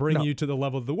going to bring you to the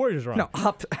level the Warriors are on. No,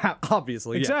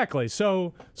 obviously. Exactly. Yeah.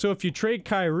 So if you trade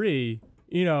Kyrie,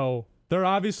 they're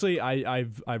obviously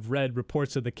I've read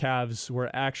reports of the Cavs were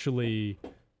actually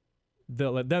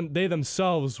they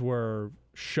themselves were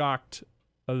shocked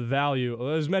of the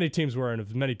value, as many teams were and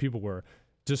as many people were.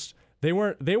 Just they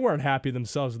weren't happy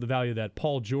themselves with the value that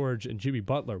Paul George and Jimmy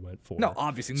Butler went for. No,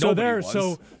 obviously nobody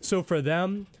was. So for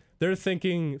them, they're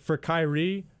thinking for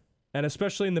Kyrie, and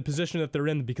especially in the position that they're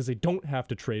in, because they don't have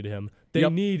to trade him. They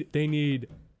need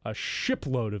a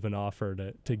shipload of an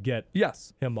offer to get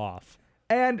him off.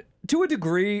 And to a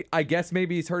degree, I guess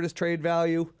maybe he's hurt his trade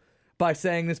value by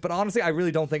saying this, but honestly, I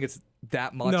really don't think it's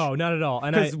that much. No, not at all.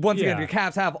 Because once again, your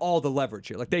Cavs have all the leverage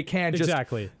here. Like they can just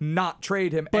not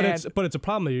trade him. But it's a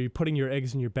problem. You're putting your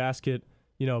eggs in your basket.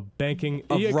 Banking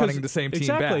of running the same team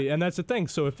exactly, back. And that's the thing.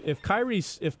 So if Kyrie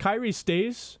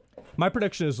stays, my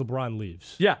prediction is LeBron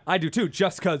leaves. Yeah, I do too.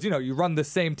 Just because you run the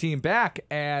same team back,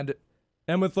 and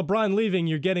with LeBron leaving,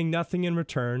 you're getting nothing in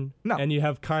return. No, and you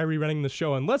have Kyrie running the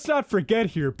show. And let's not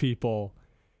forget here, people.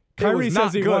 Kyrie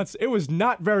says he wants. It was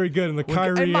not very good in the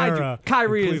Kyrie era.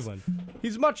 Kyrie in Cleveland.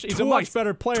 He's a much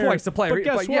better player. Twice the player.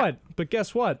 But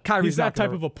guess what? Kyrie's he's that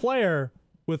type of a player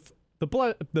with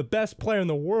the best player in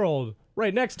the world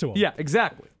right next to him. Yeah,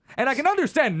 exactly. And I can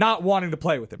understand not wanting to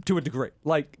play with him to a degree.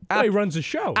 Like he runs the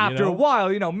show. After a while,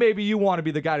 maybe you want to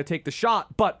be the guy to take the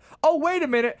shot. But wait a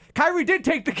minute, Kyrie did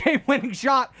take the game-winning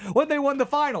shot when they won the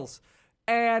finals.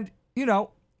 And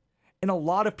and a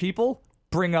lot of people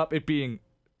bring up it being.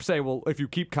 Say, well, if you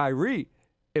keep Kyrie,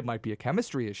 it might be a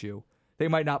chemistry issue. They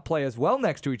might not play as well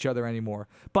next to each other anymore.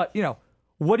 But,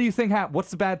 what do you think what's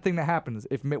the bad thing that happens?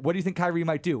 What do you think Kyrie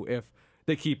might do if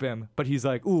they keep him, but he's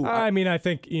like, ooh. I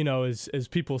think, as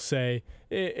people say,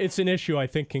 it's an issue I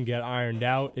think can get ironed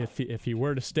out if he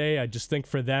were to stay. I just think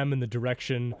for them in the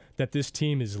direction that this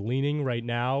team is leaning right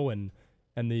now and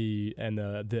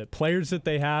the players that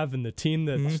they have and the team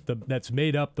that's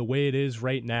made up the way it is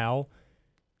right now,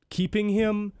 keeping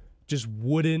him just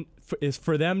wouldn't is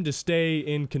for them to stay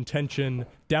in contention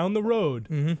down the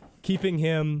road. Keeping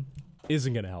him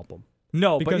isn't going to help them.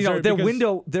 No, because their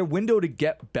window to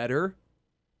get better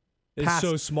is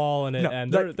so small, and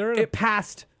it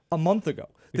passed a month ago.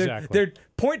 Exactly. Their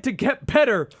point to get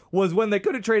better was when they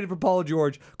could have traded for Paul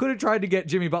George, could have tried to get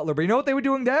Jimmy Butler, but you know what they were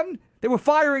doing then? They were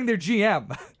firing their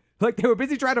GM. Like, they were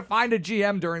busy trying to find a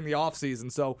GM during the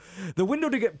offseason. So the window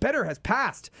to get better has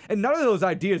passed. And none of those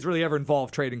ideas really ever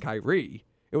involved trading Kyrie.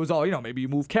 It was all, maybe you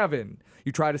move Kevin.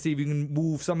 You try to see if you can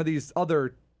move some of these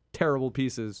other terrible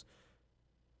pieces.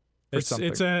 They're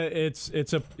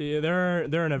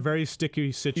in a very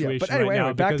sticky situation but anyway, right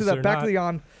now. Back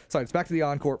to the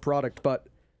on-court product. But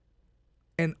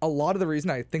and a lot of the reason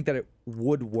I think that it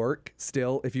would work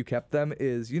still if you kept them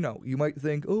is, you might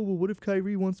think, oh, well, what if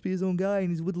Kyrie wants to be his own guy and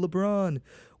he's with LeBron?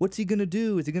 What's he going to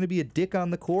do? Is he going to be a dick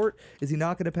on the court? Is he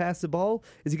not going to pass the ball?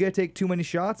 Is he going to take too many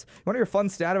shots? You want to hear a fun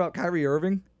stat about Kyrie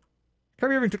Irving?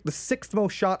 Kyrie Irving took the 6th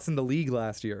most shots in the league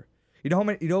last year. You know how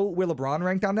many? You know where LeBron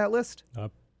ranked on that list?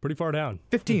 Pretty far down.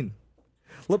 15.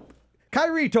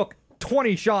 Kyrie took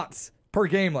 20 shots per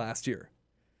game last year.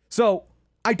 So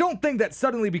I don't think that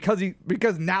suddenly because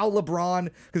now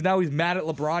he's mad at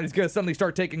LeBron, he's going to suddenly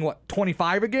start taking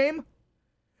 25 a game?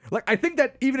 Like, I think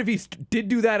that even if he did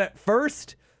do that at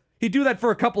first, he'd do that for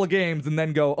a couple of games and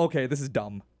then go, okay, this is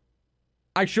dumb.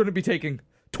 I shouldn't be taking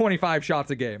 25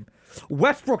 shots a game.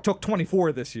 Westbrook took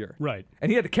 24 this year. Right.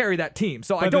 And he had to carry that team.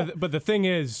 So but the thing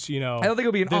is, I don't think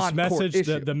it'll be an on-court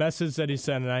issue. The message that he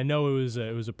sent, and I know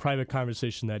it was a private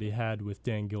conversation that he had with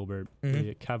Dan Gilbert,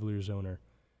 the Cavaliers owner.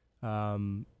 I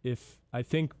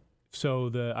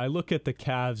look at the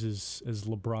Cavs as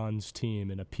LeBron's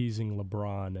team and appeasing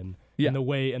LeBron and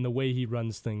the way he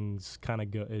runs things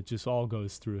it just all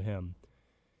goes through him.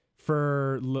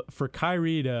 For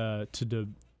Kyrie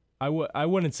I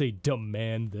wouldn't say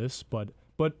demand this, but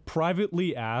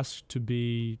privately ask to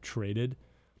be traded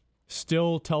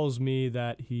still tells me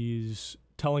that he's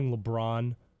telling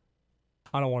LeBron,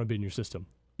 I don't want to be in your system.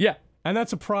 Yeah. And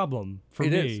that's a problem for me.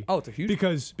 It is. Oh, it's a huge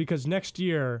because next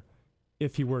year,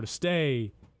 if he were to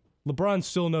stay, LeBron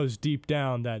still knows deep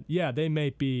down that they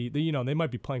might be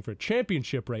playing for a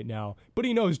championship right now, but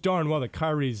he knows darn well that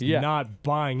Kyrie's not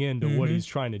buying into what he's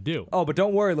trying to do. Oh, but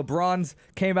don't worry, LeBron's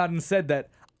came out and said that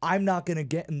I'm not going to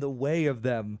get in the way of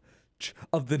the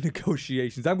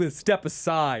negotiations. I'm going to step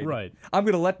aside. Right. I'm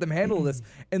going to let them handle this.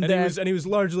 And he was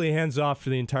largely hands off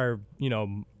for the entire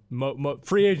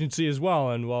free agency as well.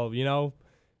 And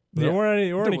there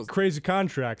weren't any crazy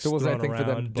contracts. There wasn't anything for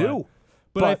them to do.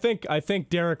 But I think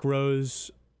Derrick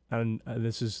Rose, and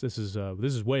this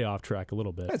is way off track a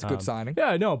little bit. That's a good signing.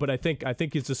 Yeah, no, but I think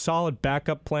it's a solid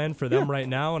backup plan for them right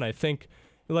now, and I think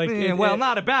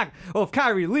not a back. Well, if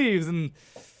Kyrie leaves, and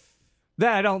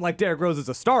then I don't like Derrick Rose as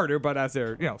a starter, but as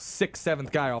their 6th,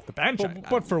 7th guy off the bench.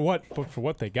 But for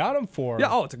what they got him for?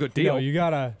 Yeah, it's a good deal. You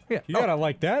gotta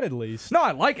like that at least. No,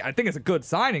 I like it. I think it's a good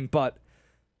signing, but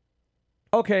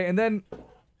okay. And then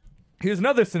here's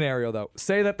another scenario though.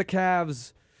 Say that the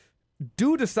Cavs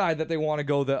do decide that they want to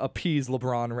go the appease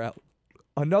LeBron route.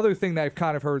 another thing that I've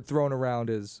kind of heard thrown around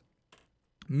is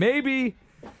maybe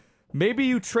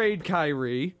you trade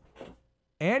Kyrie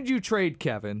and you trade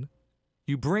Kevin.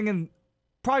 You bring in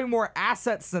probably more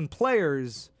assets than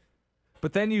players,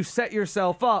 but then you set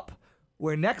yourself up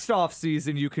where next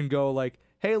offseason you can go like,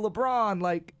 hey, LeBron,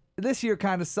 like, this year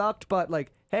kind of sucked, but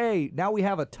like, hey, now we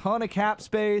have a ton of cap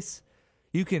space.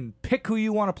 You can pick who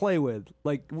you want to play with.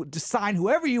 Like, just sign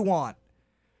whoever you want.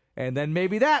 And then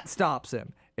maybe that stops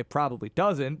him. It probably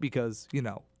doesn't because,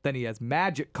 then he has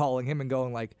Magic calling him and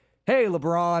going like, hey,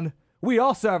 LeBron, we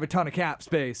also have a ton of cap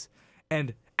space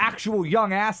and actual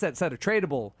young assets that are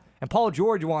tradable. And Paul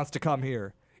George wants to come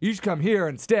here. You should come here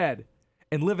instead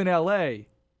and live in L.A.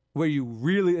 where you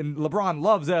really, and LeBron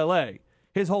loves L.A.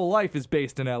 His whole life is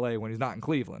based in L.A. when he's not in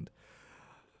Cleveland.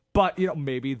 But,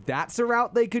 maybe that's a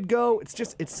route they could go.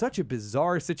 It's such a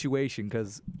bizarre situation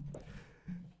because,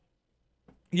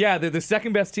 yeah, they're the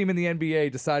second best team in the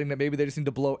NBA deciding that maybe they just need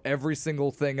to blow every single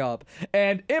thing up.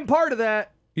 And in part of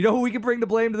that, you know who we can bring the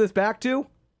blame to this back to?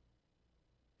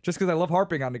 Just because I love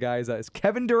harping on the guys, is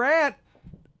Kevin Durant.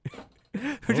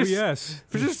 For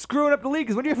just screwing up the league.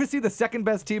 Because when do you ever see the second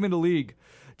best team in the league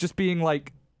just being,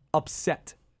 like,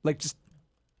 upset? Like, just,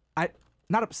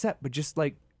 not upset, but just,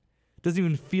 like, doesn't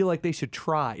even feel like they should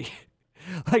try.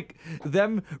 Like,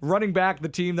 them running back the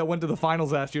team that went to the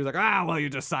finals last year is like, well, you're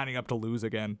just signing up to lose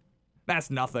again.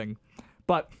 That's nothing.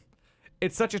 But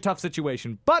it's such a tough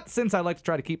situation. But since I like to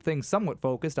try to keep things somewhat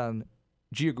focused on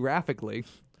geographically,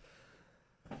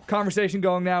 conversation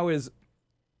going now is,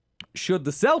 should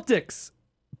the Celtics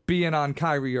be in on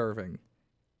Kyrie Irving?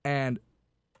 And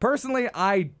personally,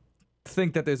 I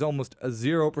think that there's almost a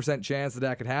 0% chance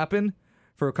that could happen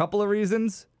for a couple of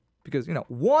reasons. Because,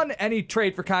 one, any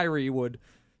trade for Kyrie would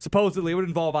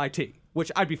involve IT,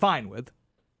 which I'd be fine with.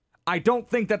 I don't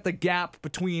think that the gap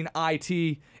between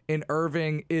IT and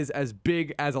Irving is as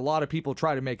big as a lot of people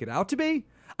try to make it out to be.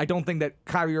 I don't think that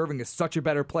Kyrie Irving is such a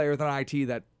better player than IT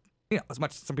that, as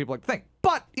much as some people like to think.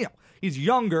 But, he's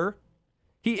younger.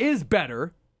 He is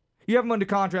better. You have him under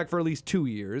contract for at least 2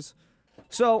 years.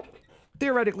 So,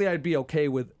 theoretically, I'd be okay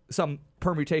with some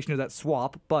permutation of that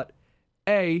swap. But,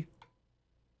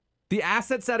 the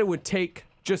assets that it would take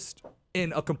just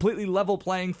in a completely level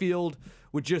playing field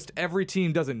with just every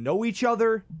team doesn't know each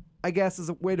other, I guess is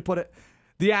a way to put it.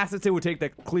 The assets it would take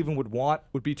that Cleveland would want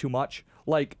would be too much.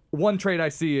 Like, one trade I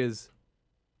see is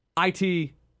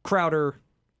IT, Crowder,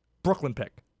 Brooklyn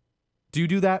pick. Do you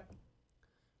do that?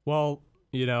 Well,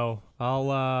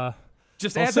 I'll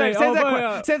just I'll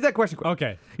answer that question quick.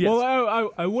 Okay. Yes.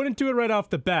 Well, I wouldn't do it right off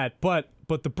the bat, but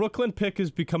the Brooklyn pick is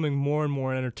becoming more and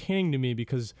more entertaining to me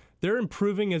because they're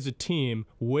improving as a team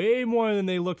way more than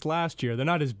they looked last year. They're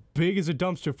not as big as a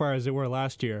dumpster fire as they were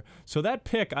last year. So that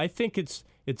pick, I think it's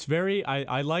very.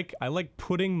 I like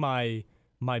putting my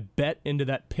bet into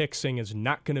that pick, saying it's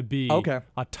not going to be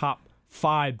a top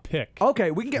 5 pick.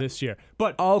 Okay, we can get this year.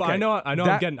 But I know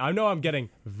I'm getting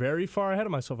very far ahead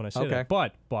of myself when I say that.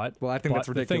 But well, I think that's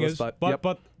ridiculous.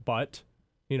 But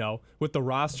with the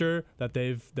roster that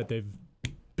they've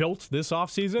built this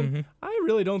offseason, I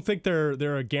really don't think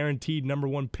they're a guaranteed number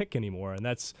 1 pick anymore, and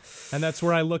that's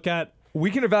where I look at.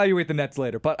 We can evaluate the Nets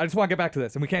later, but I just want to get back to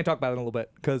this, and we can talk about it in a little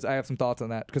bit because I have some thoughts on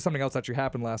that because something else actually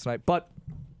happened last night. But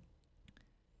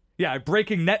yeah,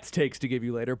 breaking Nets takes to give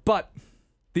you later. But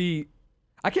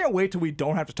I can't wait till we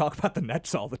don't have to talk about the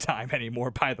Nets all the time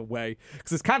anymore, by the way,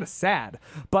 because it's kind of sad.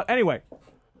 But anyway,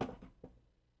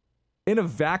 in a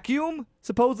vacuum,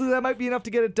 supposedly that might be enough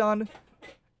to get it done.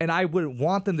 And I wouldn't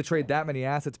want them to trade that many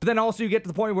assets. But then also you get to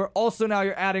the point where also now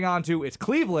you're adding on to it's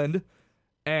Cleveland,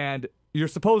 and you're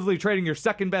supposedly trading your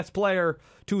second best player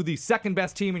to the second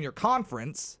best team in your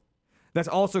conference. That's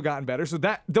also gotten better. So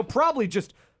that they'll probably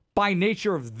just, by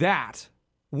nature of that,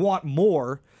 want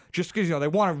more. Just because, they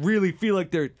want to really feel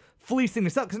like they're fleecing the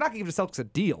Celtics. Because they're not going to give the Celtics a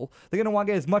deal. They're going to want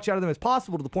to get as much out of them as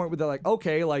possible to the point where they're like,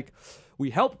 okay, like,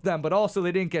 we helped them, but also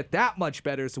they didn't get that much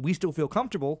better, so we still feel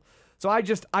comfortable. So I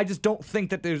just don't think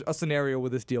that there's a scenario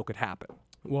where this deal could happen.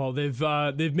 Well, they've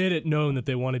made it known that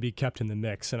they want to be kept in the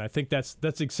mix, and I think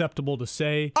that's acceptable to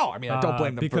say. Oh, I mean, I don't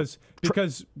blame them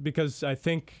because I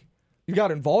think you got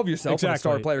to involve yourself when a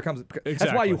star player comes.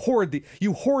 That's why you hoard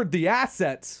the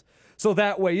assets, so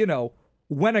that way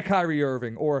when a Kyrie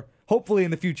Irving or hopefully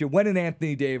in the future when an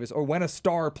Anthony Davis or when a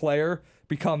star player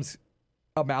becomes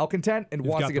a malcontent and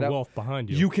wants to get out, wealth behind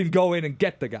you. You can go in and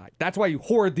get the guy. That's why you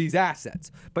hoard these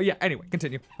assets. But yeah, anyway,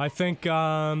 continue. I think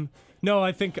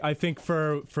I think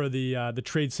for the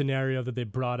trade scenario that they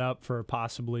brought up for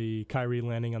possibly Kyrie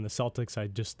landing on the Celtics, I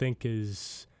just think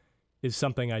is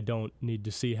something I don't need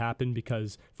to see happen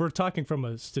because if we're talking from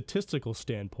a statistical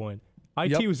standpoint,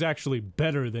 IT was actually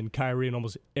better than Kyrie in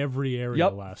almost every area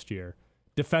last year,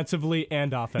 defensively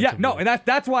and offensively. Yeah, no, and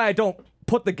that's why I don't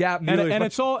put the gap nearly and as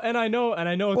it's all, and I know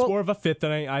it's more of a fit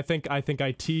than I think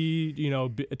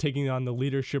IT, taking on the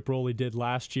leadership role he did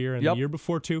last year and the year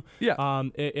before too. Yeah.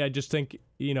 I just think,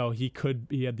 he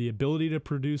had the ability to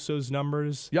produce those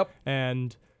numbers. Yep.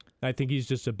 And I think he's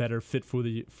just a better fit for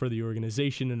the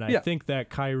organization, and I think that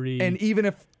Kyrie. And even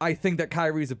if I think that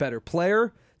Kyrie's a better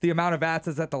player, the amount of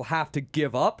assets that they'll have to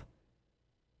give up,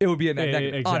 it would be a net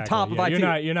negative. Exactly. On top of IT.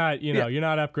 You're not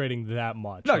upgrading that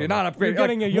much. No, you're not upgrading. You're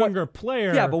getting a younger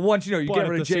player. Yeah, but once you get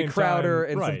rid of Jay Crowder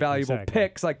and some valuable exactly.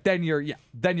 picks, then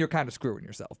you're kind of screwing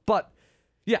yourself. But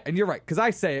yeah, and you're right, because I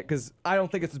say it because I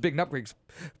don't think it's as big an upgrade.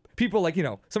 People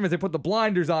sometimes they put the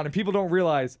blinders on and people don't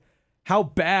realize how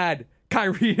bad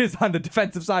Kyrie is on the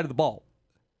defensive side of the ball.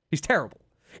 He's terrible.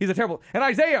 He's a terrible, and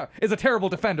Isaiah is a terrible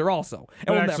defender also.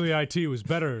 But actually, IT was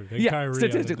better than Kyrie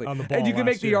statistically. on the ball. And you can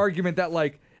make the year. argument that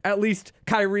at least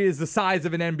Kyrie is the size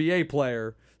of an NBA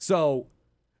player, so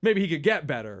maybe he could get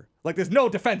better. There's no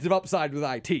defensive upside with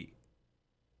IT.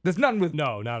 There's none with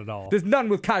not at all. There's none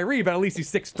with Kyrie, but at least he's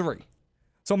 6'3",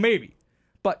 so maybe.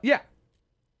 But yeah,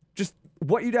 just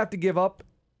what you'd have to give up,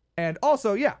 and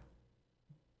also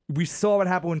we saw what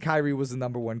happened when Kyrie was the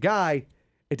number one guy.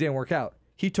 It didn't work out.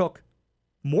 He took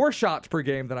more shots per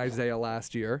game than Isaiah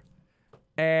last year.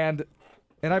 And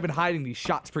I've been hiding these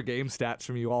shots per game stats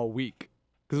from you all week.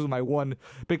 Because this was my one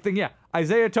big thing. Yeah,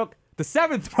 Isaiah took the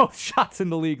 7th most shots in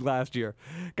the league last year.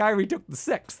 Kyrie took the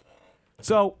 6th.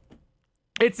 So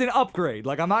it's an upgrade.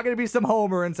 I'm not going to be some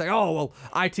homer and say, oh, well,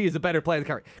 IT is a better player than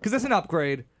Kyrie. Because it's an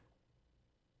upgrade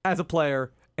as a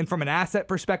player. And from an asset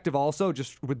perspective also,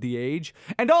 just with the age.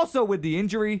 And also with the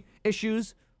injury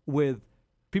issues with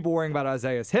people worrying about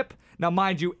Isaiah's hip. Now,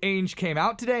 mind you, Ainge came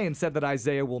out today and said that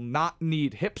Isaiah will not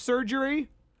need hip surgery,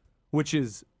 which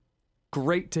is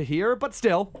great to hear. But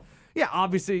still,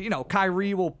 obviously,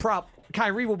 Kyrie will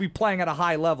be playing at a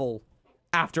high level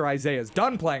after Isaiah's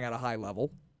done playing at a high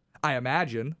level, I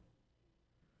imagine.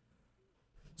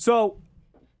 So,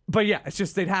 but yeah, it's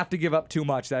just they'd have to give up too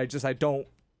much that I don't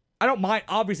mind.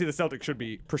 Obviously, the Celtics should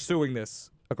be pursuing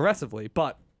this aggressively,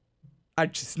 but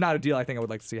it's not a deal I think I would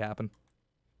like to see happen.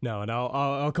 No, and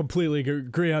I'll completely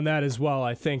agree on that as well.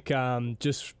 I think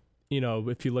if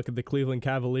you look at the Cleveland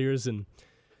Cavaliers and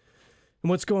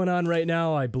what's going on right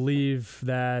now, I believe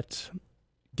that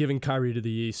giving Kyrie to the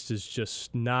East is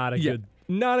just not a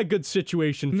good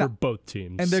situation for both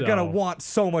teams. And they're gonna want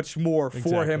so much more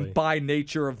for him by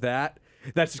nature of that.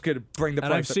 That's just gonna bring the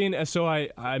price. And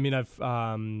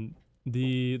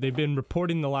they've been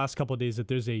reporting the last couple of days that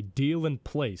there's a deal in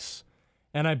place.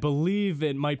 And I believe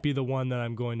it might be the one that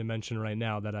I'm going to mention right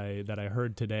now that I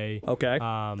heard today. Okay,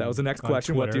 that was the next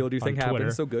question. What deal do you think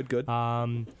happened? So good.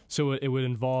 So it would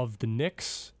involve the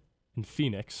Knicks and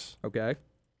Phoenix. Okay.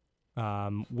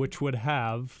 Which would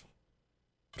have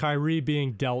Kyrie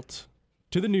being dealt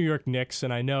to the New York Knicks,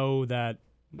 and I know that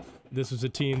this was a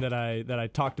team that I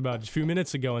talked about just a few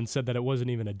minutes ago and said that it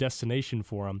wasn't even a destination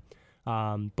for him.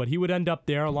 But he would end up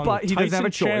there along with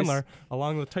Tyson Chandler,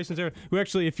 along with Tyson Chandler, who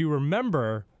actually, if you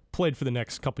remember, played for the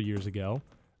Knicks a couple years ago.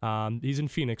 He's in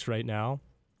Phoenix right now,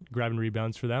 grabbing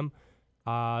rebounds for them.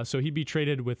 So he'd be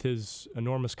traded with his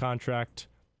enormous contract,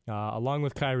 along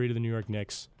with Kyrie to the New York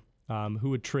Knicks, who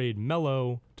would trade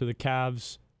Melo to the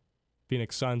Cavs.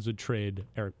 Phoenix Suns would trade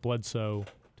Eric Bledsoe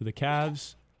to the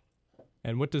Cavs.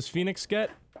 And what does Phoenix get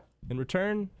in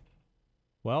return?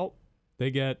 Well, they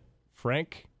get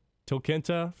Frank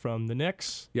Tilkinta from the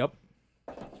Knicks. Yep.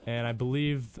 And I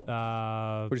believe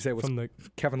what do you say it was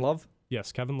Kevin Love?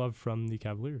 Yes, Kevin Love from the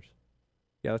Cavaliers.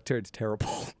 Yeah, that trade's terrible.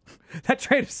 That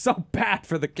trade is so bad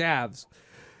for the Cavs.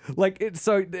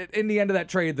 So in the end of that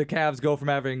trade, the Cavs go from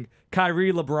having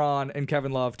Kyrie, LeBron, and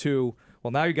Kevin Love to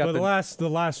now you got the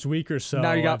last week or so.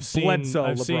 Now you got Bledsoe,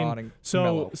 LeBron, and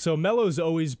Melo. So Melo's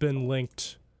always been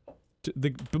linked.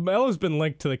 Melo's been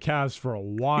linked to the Cavs for a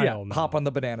while now. Hop on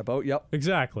the banana boat. Yep.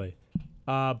 Exactly.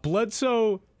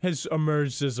 Bledsoe has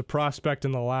emerged as a prospect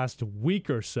in the last week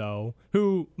or so,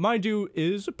 who, mind you,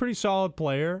 is a pretty solid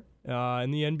player in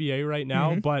the NBA right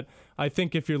now. Mm-hmm. But I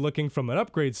think if you're looking from an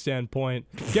upgrade standpoint,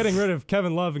 getting rid of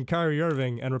Kevin Love and Kyrie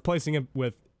Irving and replacing him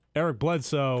with Eric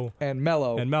Bledsoe and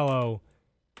Melo,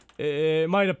 it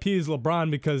might appease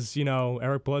LeBron because,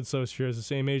 Eric Bledsoe shares the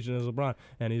same agent as LeBron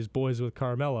and he's boys with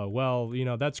Carmelo. Well,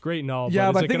 that's great and all,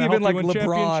 yeah, but is I it think going to help even you win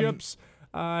LeBron, championships?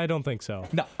 I don't think so.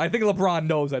 No, I think LeBron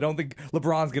knows. I don't think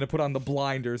LeBron's going to put on the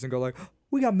blinders and go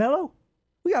we got Melo?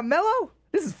 We got Melo?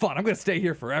 this is fun. I'm going to stay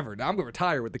here forever. Now I'm going to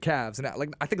retire with the Cavs.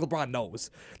 And I think LeBron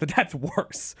knows that that's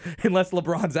worse, unless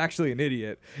LeBron's actually an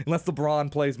idiot. Unless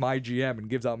LeBron plays my GM and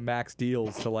gives out max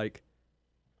deals to, like,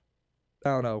 I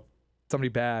don't know, somebody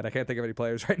bad. I can't think of any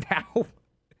players right now.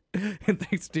 And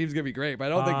thinks the team's going to be great, but I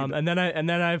don't think... And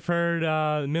then I've heard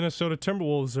Minnesota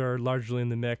Timberwolves are largely in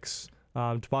the mix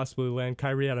to possibly land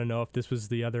Kyrie. I don't know if this was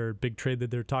the other big trade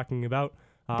that they're talking about.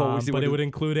 But it would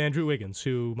include Andrew Wiggins,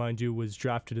 who, mind you, was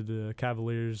drafted to the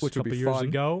Cavaliers a couple years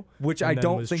ago. Which and I then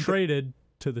don't was think traded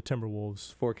to the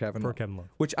Timberwolves for Kevin Love. Love.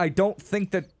 Which I don't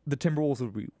think that the Timberwolves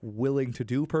would be willing to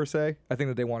do, per se. I think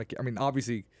that they want to... I mean,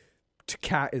 obviously,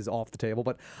 Cat is off the table,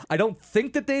 but I don't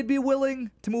think that they'd be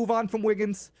willing to move on from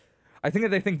Wiggins. I think that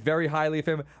they think very highly of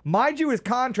him. Mind you, his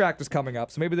contract is coming up,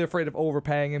 so maybe they're afraid of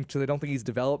overpaying him because they don't think he's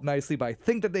developed nicely, but I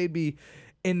think that they'd be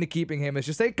into keeping him. It's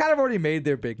just they kind of already made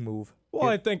their big move. Well,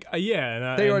 I think,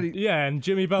 and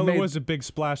Jimmy Butler was a big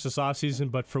splash this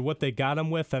offseason, but for what they got him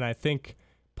with, and I think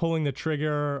pulling the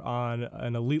trigger on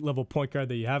an elite-level point guard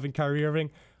that you have in Kyrie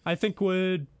Irving, I think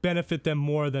would benefit them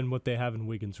more than what they have in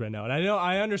Wiggins right now. And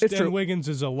I understand Wiggins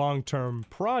is a long-term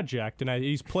project, and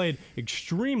he's played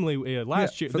extremely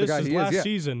last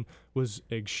season was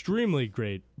extremely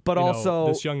great. But also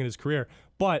this young in his career.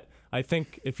 But I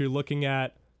think if you're looking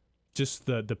at just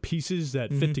the pieces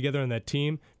that fit together in that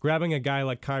team, grabbing a guy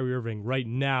like Kyrie Irving right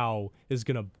now is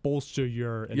going to bolster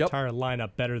your entire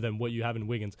lineup better than what you have in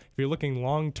Wiggins. If you're looking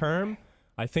long-term,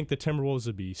 I think the Timberwolves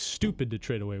would be stupid to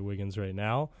trade away Wiggins right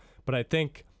now. But I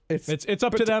think it's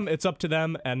up to them. It's up to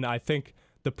them, and I think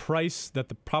the price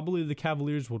that probably the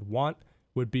Cavaliers would want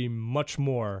would be much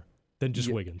more than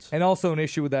just Wiggins. And also an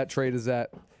issue with that trade is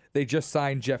that they just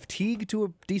signed Jeff Teague to a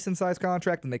decent-sized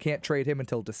contract, and they can't trade him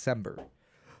until December.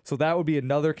 So that would be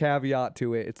another caveat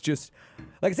to it. It's just,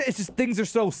 like I said, it's just things are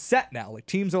so set now. Like,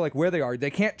 teams are like where they are. They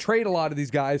can't trade a lot of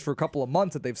these guys for a couple of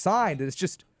months that they've signed. And it's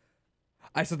just,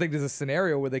 I still think there's a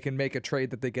scenario where they can make a trade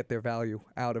that they get their value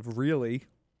out of, really.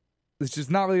 It's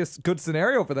just not really a good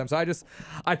scenario for them. So I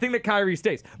think that Kyrie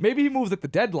stays. Maybe he moves at the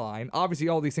deadline. Obviously,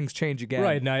 all these things change again.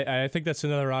 Right, and I think that's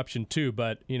another option too.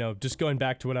 But, just going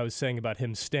back to what I was saying about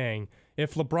him staying,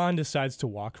 if LeBron decides to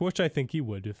walk, which I think he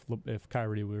would if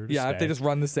Kyrie were to stay. If they just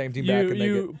run the same team back.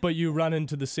 But you run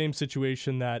into the same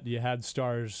situation that you had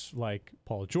stars like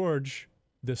Paul George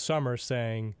this summer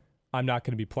saying, I'm not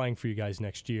going to be playing for you guys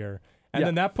next year. And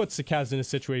then that puts the Cavs in a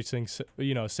situation,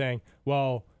 saying,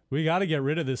 well, we got to get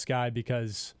rid of this guy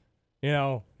because, he's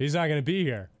not going to be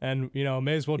here. And,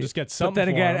 may as well just get something. But then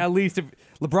again, him. at least if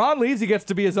LeBron leaves, he gets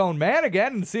to be his own man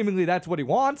again. And seemingly that's what he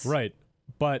wants. Right.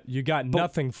 But you got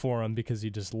nothing for him because he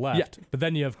just left. Yeah. But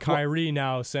then you have Kyrie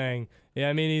now saying,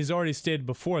 he's already stated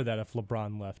before that if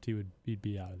LeBron left, he'd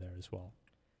be out of there as well.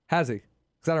 Has he?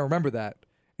 Because I don't remember that.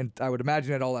 And I would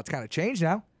imagine that all that's kind of changed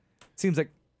now. Seems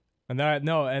like. Many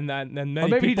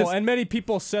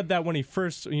people said that when he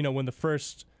first, when the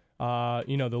first,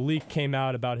 the leak came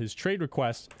out about his trade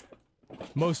request,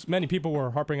 many people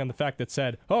were harping on the fact that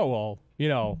said, oh,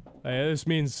 well, this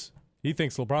means he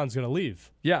thinks LeBron's going to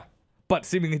leave. Yeah, but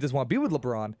seemingly he doesn't want to be with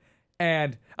LeBron.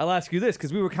 And I'll ask you this,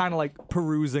 because we were kind of like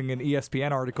perusing an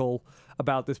ESPN article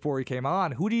about this before he came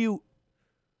on. Who do you,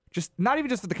 not even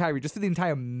just for the Kyrie, just for the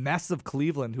entire mess of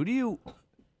Cleveland, who do you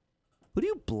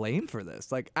blame for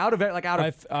this? Like out of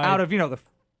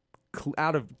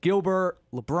Gilbert,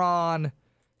 LeBron,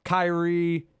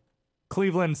 Kyrie,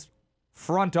 Cleveland's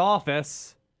front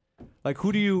office. Like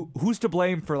who's to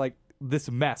blame for like this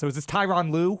mess? So is this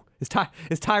Tyronn Lue? Is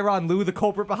Tyronn Lue the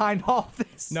culprit behind all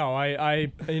this? No,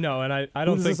 I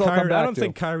don't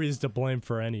think Kyrie's to blame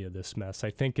for any of this mess.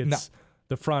 I think it's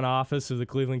the front office of the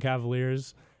Cleveland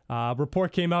Cavaliers.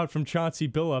 Report came out from Chauncey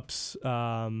Billups.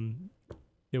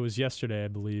 It was yesterday, I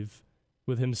believe,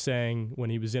 with him saying when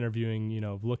he was interviewing,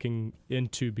 looking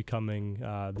into becoming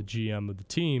the GM of the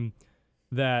team,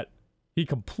 that he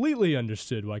completely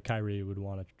understood why Kyrie would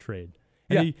want to trade.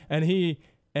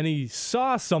 And he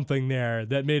saw something there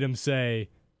that made him say,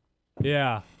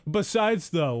 yeah, besides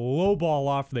the lowball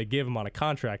offer they gave him on a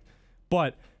contract,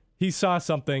 but he saw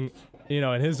something,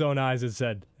 in his own eyes that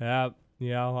said,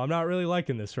 I'm not really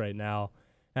liking this right now.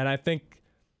 And I think,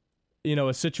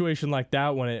 a situation like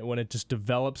that, when it just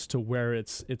develops to where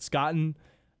it's gotten,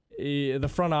 the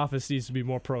front office needs to be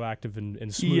more proactive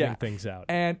in smoothing things out.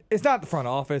 And it's not the front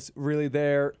office really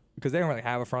there, because they don't really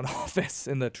have a front office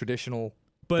in the traditional.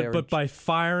 But by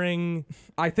firing,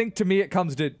 I think to me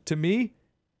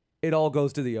it all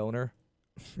goes to the owner.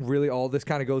 Really, all this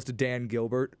kind of goes to Dan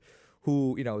Gilbert,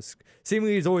 who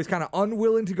seemingly is always kind of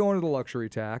unwilling to go into the luxury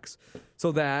tax,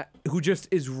 who just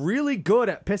is really good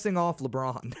at pissing off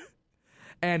LeBron.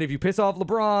 And if you piss off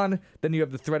LeBron, then you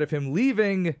have the threat of him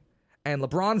leaving. And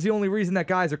LeBron's the only reason that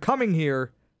guys are coming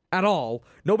here at all.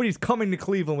 Nobody's coming to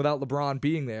Cleveland without LeBron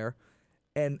being there.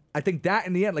 And I think that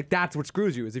in the end, like, that's what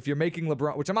screws you, is if you're making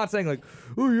LeBron, which I'm not saying like,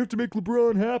 oh, you have to make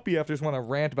LeBron happy after I just want to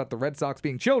rant about the Red Sox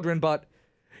being children, but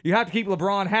you have to keep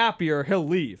LeBron happy or he'll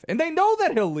leave. And they know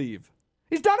that he'll leave.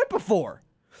 He's done it before.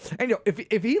 And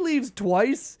if he leaves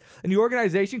twice and the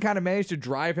organization kind of managed to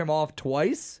drive him off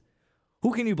twice,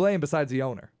 who can you blame besides the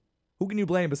owner? Who can you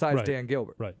blame besides Dan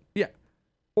Gilbert? Right. Yeah.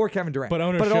 Or Kevin Durant. But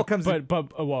ownership. But it all comes.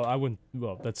 Well, I wouldn't.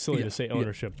 Well, that's silly to say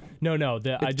ownership. No.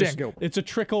 Dan Gilbert. It's a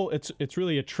trickle. It's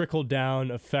really a trickle down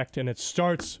effect, and it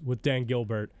starts with Dan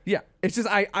Gilbert. Yeah. It's just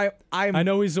I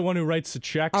know he's the one who writes the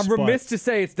checks. I'm remiss to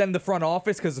say it's then the front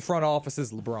office, because the front office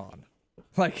is LeBron.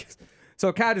 Like, so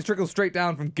it kind of just trickles straight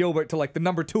down from Gilbert to like the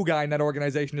number 2 guy in that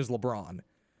organization is LeBron.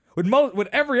 With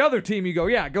every other team, you go,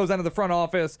 yeah, it goes down to the front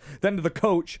office, then to the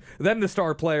coach, then the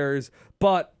star players.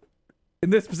 But in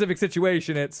this specific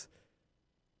situation, it's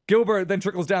Gilbert then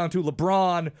trickles down to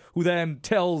LeBron, who then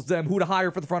tells them who to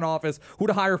hire for the front office, who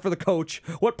to hire for the coach,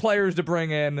 what players to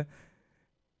bring in.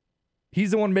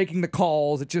 He's the one making the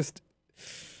calls. It just,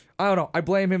 I don't know. I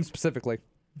blame him specifically.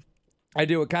 I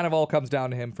do. It kind of all comes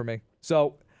down to him for me.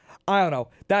 So, I don't know.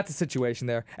 That's the situation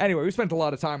there. Anyway, we spent a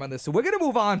lot of time on this, so we're going to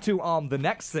move on to the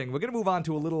next thing. We're going to move on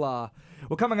to a little,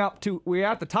 we're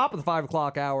at the top of the 5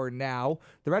 o'clock hour now.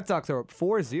 The Red Sox are up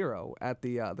 4-0 at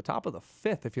the top of the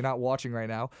 5th, if you're not watching right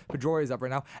now. Pedroia's up right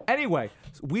now. Anyway,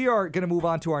 we are going to move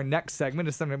on to our next segment.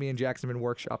 It's something me and Jackson have been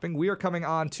workshopping. We are coming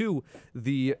on to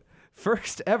the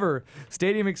first ever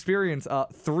stadium experience,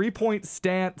 3-point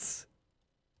stance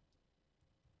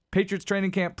Patriots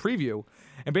training camp preview.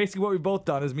 And basically what we've both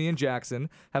done is me and Jackson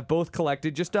have both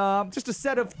collected just a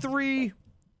set of 3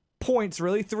 points,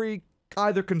 really. 3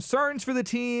 either concerns for the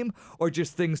team or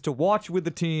just things to watch with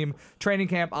the team. Training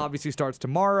camp obviously starts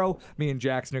tomorrow. Me and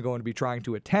Jackson are going to be trying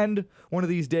to attend one of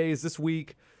these days this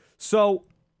week. So,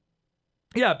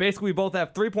 yeah, basically we both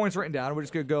have 3 points written down. We're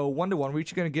just going to go 1-1. We're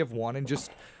each going to give one. And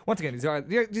just, once again, these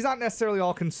aren't necessarily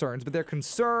all concerns, but they're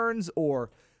concerns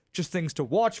or just things to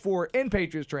watch for in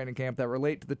Patriots training camp that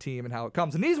relate to the team and how it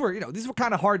comes. And these were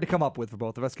kind of hard to come up with for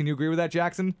both of us. Can you agree with that,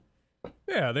 Jackson?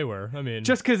 Yeah, they were. I mean,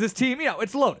 just because this team,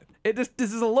 it's loaded. This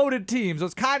is a loaded team, so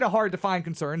it's kind of hard to find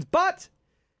concerns. But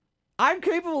I'm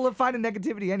capable of finding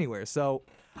negativity anywhere, so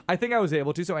I think I was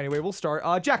able to. So anyway, we'll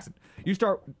start. Jackson, you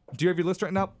start. Do you have your list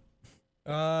written up?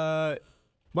 Why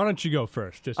don't you go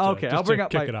first? Okay, I'll bring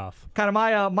up kick it off. Kind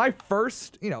of my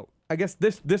first. I guess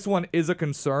this one is a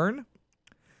concern.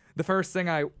 The first thing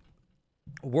I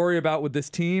worry about with this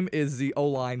team is the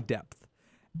O-line depth.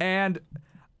 And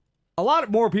a lot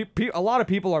of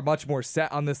people are much more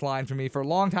set on this line for me. For a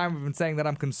long time, I've been saying that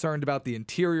I'm concerned about the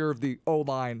interior of the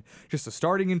O-line, just the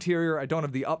starting interior. I don't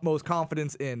have the utmost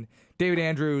confidence in David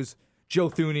Andrews, Joe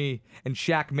Thuney, and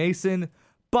Shaq Mason,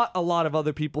 but a lot of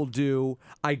other people do.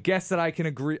 I guess that I can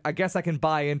agree. I guess I can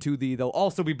buy into they'll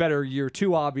also be better year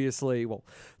 2, obviously. Well,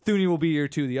 Thuney will be year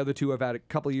 2. The other 2 have had a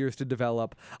couple of years to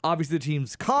develop. Obviously, the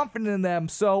team's confident in them,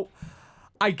 so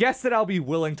I guess that I'll be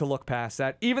willing to look past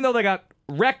that. Even though they got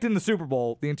wrecked in the Super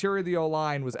Bowl, the interior of the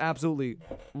O-line was absolutely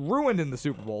ruined in the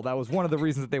Super Bowl. That was one of the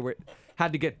reasons that they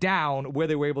had to get down where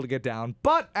they were able to get down.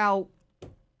 But I'll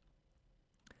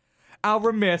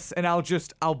remiss and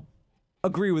I'll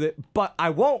agree with it, but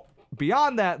I won't.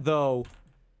 Beyond that, though,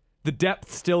 the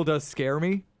depth still does scare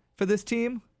me for this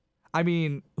team. I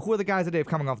mean, who are the guys that they have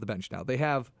coming off the bench now? They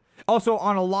have also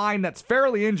on a line that's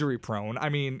fairly injury prone. I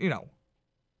mean,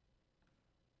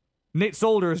 Nate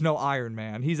Solder is no Iron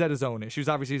Man. He's had his own issues,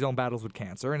 obviously his own battles with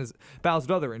cancer and his battles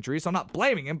with other injuries, so I'm not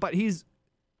blaming him, but he's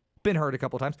been hurt a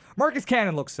couple times. Marcus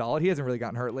Cannon looks solid. He hasn't really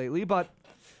gotten hurt lately, but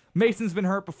Mason's been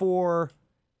hurt before,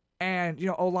 and,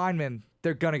 O-linemen,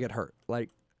 they're going to get hurt. Like,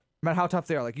 no matter how tough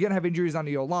they are, like, you're going to have injuries on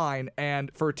the O-line,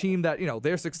 and for a team that,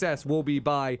 their success will be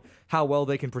by how well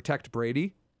they can protect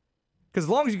Brady. Because as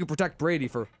long as you can protect Brady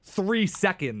for 3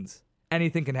 seconds,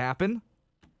 anything can happen.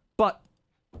 But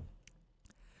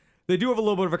they do have a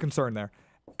little bit of a concern there.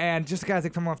 And just the guys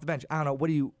that come off the bench, I don't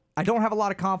know, I don't have a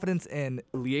lot of confidence in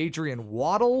Liadri and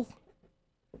Waddle.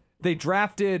 They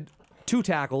drafted 2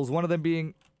 tackles, one of them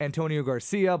being Antonio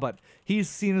Garcia, but he's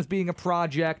seen as being a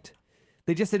project.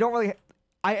 They don't really...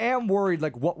 I am worried,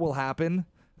 what will happen.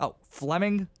 Oh,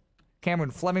 Fleming.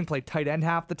 Cameron Fleming played tight end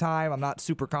half the time. I'm not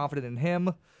super confident in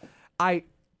him.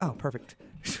 Oh, perfect.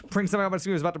 Bring something up I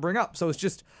was about to bring up. So it's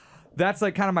just... That's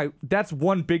that's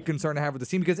one big concern I have with the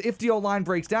team, because if the O-line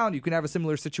breaks down, you can have a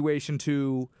similar situation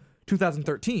to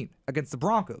 2013 against the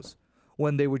Broncos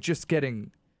when they were just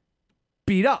getting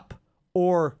beat up,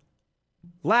 or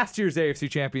last year's AFC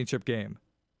Championship game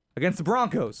against the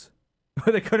Broncos,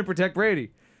 where they couldn't protect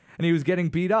Brady, and he was getting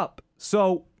beat up.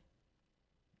 So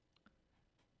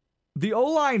the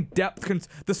O-line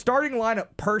depth, the starting lineup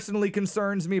personally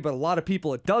concerns me, but a lot of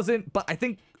people it doesn't. But I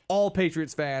think all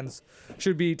Patriots fans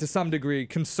should be, to some degree,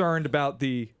 concerned about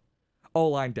the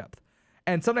O-line depth.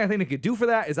 And something I think they could do for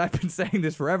that is, I've been saying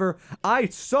this forever, I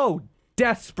so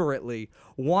desperately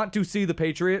want to see the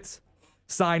Patriots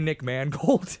sign Nick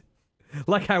Mangold.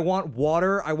 Like I want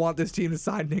water, I want this team to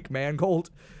sign Nick Mangold.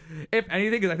 If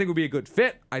anything, because I think it would be a good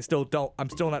fit. I'm still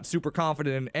not super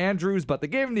confident in Andrews, but they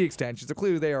gave him the extension, so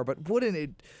clearly they are. But wouldn't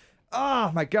it?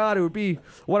 Oh my God, it would be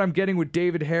what I'm getting with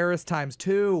David Harris times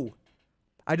 2.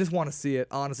 I just want to see it,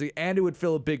 honestly, and it would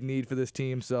fill a big need for this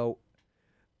team. So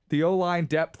the O-line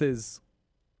depth is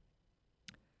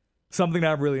something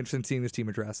that I'm really interested in seeing this team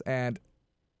address. And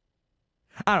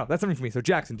I don't know, that's something for me. So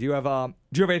Jackson, do you have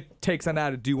any takes on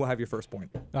that, or do you want to have your first point?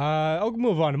 I'll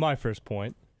move on to my first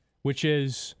point, which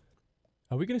is,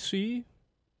 are we going to see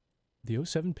the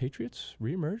 07 Patriots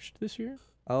reemerged this year?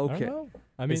 Okay. I don't know.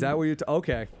 I mean, is that what you're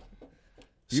okay?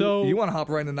 So you want to hop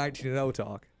right into 19-0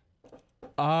 talk?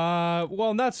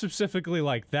 Well, not specifically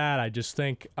like that. I just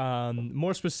think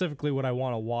more specifically what I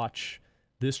want to watch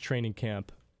this training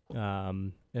camp,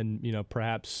 and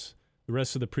perhaps the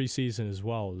rest of the preseason as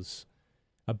well, is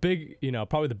a big,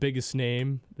 probably the biggest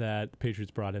name that the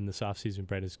Patriots brought in this offseason,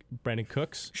 is Brandon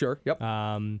Cooks. Sure. Yep.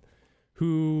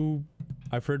 Who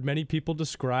I've heard many people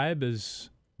describe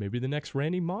as maybe the next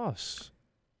Randy Moss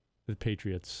of the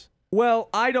Patriots. Well,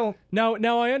 I don't.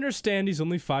 Now I understand he's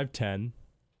only 5'10",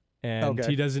 and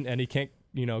okay. he can't,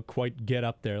 quite get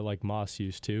up there like Moss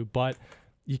used to, but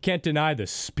you can't deny the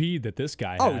speed that this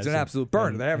guy has. Oh, he's an absolute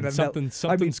burner. They haven't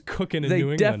something's cooking in New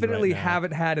England. They definitely right now.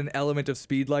 haven't had an element of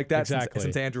speed like that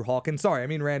since Andrew Hawkins. Sorry, I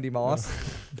mean Randy Moss.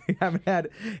 They haven't had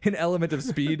an element of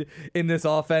speed in this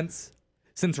offense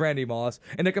since Randy Moss.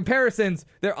 And the comparisons,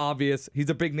 they're obvious. He's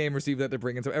a big name receiver that they're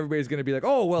bringing, so everybody's going to be like,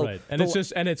 "Oh, well." Right. And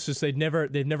it's just they've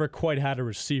never quite had a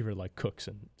receiver like Cooks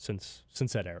since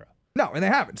that era. No, and they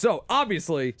haven't. So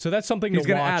obviously, that's something he's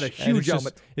to watch. Going to add a huge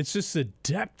element. It's just the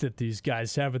depth that these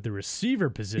guys have at the receiver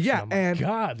position. Yeah, and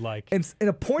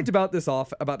a point about this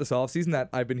offseason that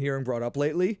I've been hearing brought up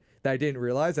lately that I didn't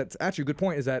realize, that's actually a good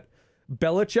point, is that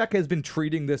Belichick has been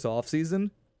treating this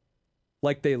offseason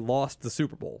like they lost the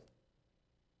Super Bowl.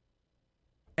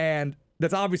 And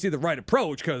that's obviously the right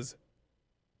approach, because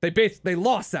they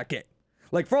lost that game.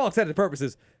 Like, for all intents and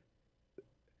purposes,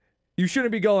 you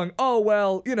shouldn't be going, oh,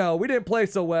 well, we didn't play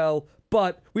so well,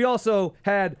 but we also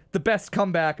had the best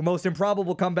comeback, most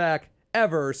improbable comeback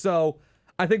ever, so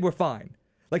I think we're fine.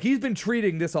 Like, he's been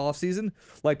treating this offseason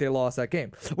like they lost that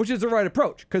game, which is the right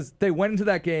approach, because they went into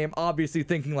that game obviously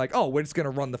thinking like, oh, we're just going to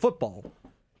run the football.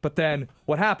 But then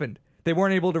what happened? They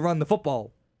weren't able to run the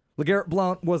football. LeGarrette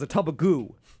Blount was a tub of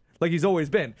goo, like he's always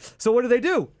been. So what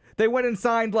do? They went and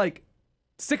signed like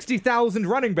 60,000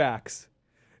 running backs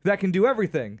that can do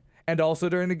everything. And also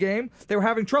during the game, they were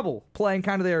having trouble playing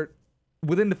kind of their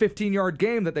within the 15-yard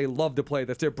game that they love to play.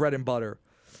 That's their bread and butter.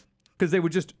 Because they were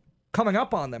just coming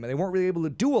up on them, and they weren't really able to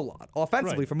do a lot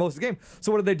offensively for most of the game.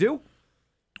 So what do?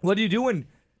 What do you do when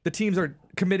the teams are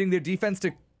committing their defense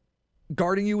to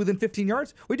guarding you within 15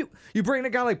 yards? You bring in a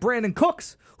guy like Brandon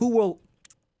Cooks, who will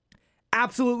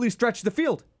absolutely stretch the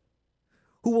field,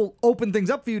 who will open things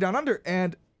up for you down under.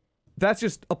 And that's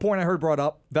just a point I heard brought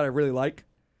up that I really like.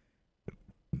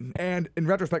 And in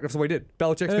retrospect, that's what he did.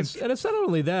 Belichick's and it's not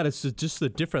only that; it's just the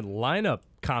different lineup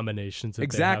combinations that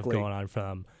they have going on for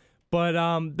them. But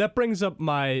that brings up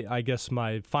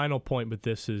my final point with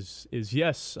this is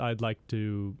yes, I'd like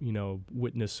to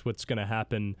witness what's going to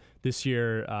happen this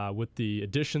year with the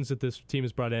additions that this team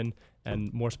has brought in,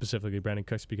 and more specifically Brandon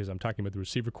Cooks, because I'm talking about the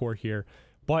receiver core here.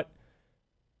 But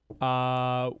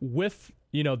with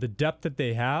the depth that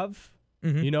they have.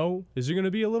 Mm-hmm. Is there going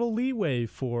to be a little leeway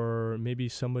for maybe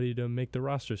somebody to make the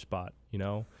roster spot?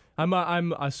 I'm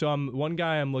one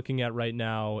guy I'm looking at right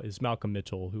now is Malcolm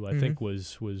Mitchell, who I think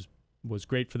was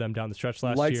great for them down the stretch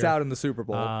last year. Lights out in the Super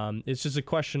Bowl. It's just a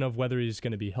question of whether he's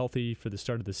going to be healthy for the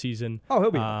start of the season. Oh,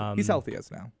 he'll be healthy. He's healthy as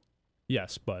now.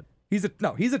 Yes, but he's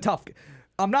a tough guy.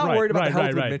 I'm not worried about the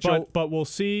health with Mitchell. But we'll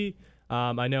see.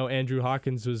 I know Andrew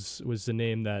Hawkins was the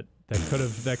name that could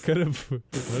have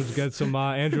let's get some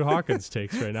Andrew Hawkins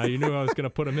takes right now. You knew I was going to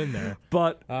put him in there.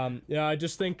 But I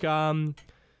just think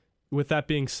with that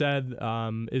being said,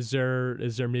 is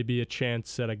there maybe a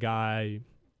chance that a guy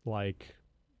like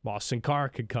Boston Carr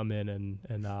could come in and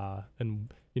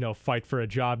fight for a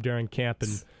job during camp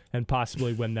and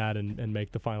possibly win that and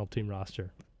make the final team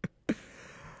roster?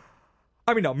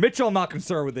 I mean, no, Mitchell, I'm not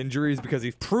concerned with injuries because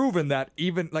he's proven that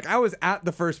even, like, I was at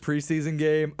the first preseason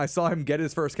game. I saw him get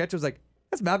his first catch. I was like,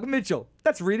 that's Malcolm Mitchell.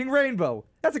 That's reading rainbow.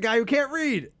 That's a guy who can't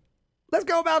read. Let's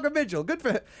go, Malcolm Mitchell. Good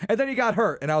for him. And then he got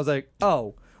hurt, and I was like,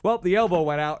 oh, well, the elbow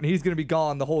went out, and he's going to be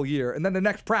gone the whole year. And then the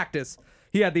next practice,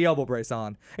 he had the elbow brace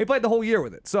on. He played the whole year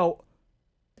with it. So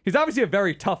he's obviously a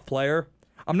very tough player.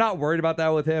 I'm not worried about that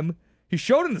with him. He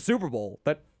showed in the Super Bowl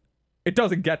that it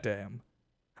doesn't get to him.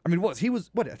 I mean, I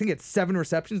think he had 7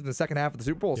 receptions in the second half of the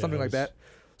Super Bowl, something like that.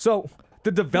 So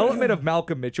the development of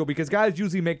Malcolm Mitchell, because guys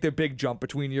usually make their big jump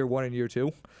between year 1 and year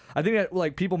 2. I think that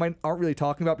like people aren't really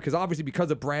talking about because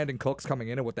of Brandon Cooks coming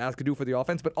in and what that could do for the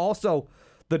offense, but also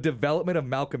the development of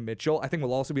Malcolm Mitchell, I think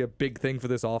will also be a big thing for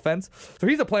this offense. So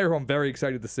he's a player who I'm very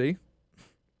excited to see.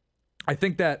 I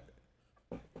think that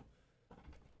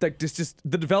just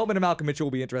the development of Malcolm Mitchell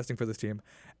will be interesting for this team.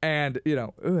 And,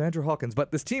 Andrew Hawkins.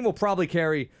 But this team will probably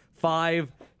carry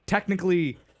 5,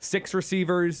 technically 6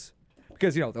 receivers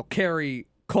because, they'll carry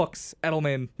Cooks,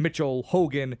 Edelman, Mitchell,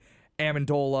 Hogan,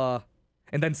 Amendola,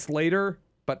 and then Slater.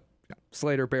 But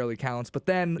Slater barely counts. But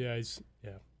then...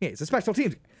 he's a special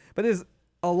teams. But there's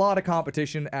a lot of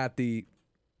competition at the...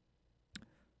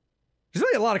 There's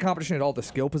really a lot of competition at all the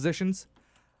skill positions.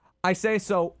 I say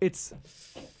so. It's...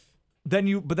 Then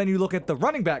you look at the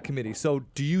running back committee. So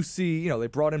do you see, they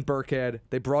brought in Burkhead,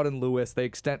 they brought in Lewis, they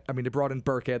brought in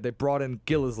Burkhead, they brought in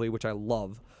Gillislee, which I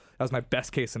love. That was my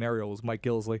best case scenario was Mike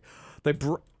Gillislee.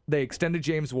 They extended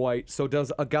James White. So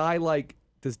does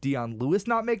Dion Lewis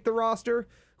not make the roster?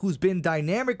 Who's been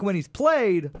dynamic when he's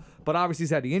played, but obviously he's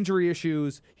had the injury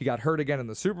issues. He got hurt again in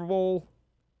the Super Bowl,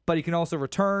 but he can also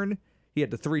return. He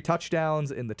had the 3 touchdowns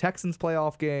in the Texans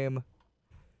playoff game.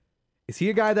 Is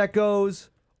he a guy that goes?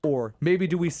 Or maybe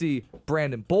do we see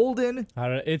Brandon Bolden? I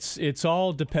don't know. It's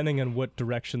all depending on what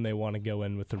direction they want to go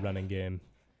in with the running game.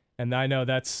 And I know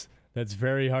that's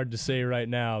very hard to say right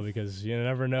now because you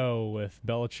never know with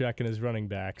Belichick and his running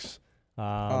backs.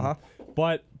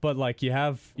 But like you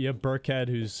have Burkhead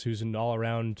who's an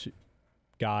all-around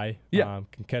guy. Yeah.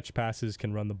 Can catch passes,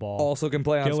 can run the ball. Also can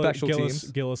play on special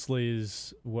teams. Gillislee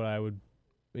is what I would,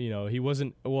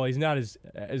 he's not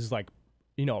as like,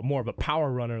 more of a power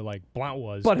runner like Blount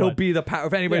was. But he'll be the power.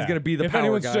 If anybody's going to be the power guy. If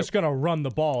anyone's just going to run the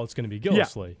ball, it's going to be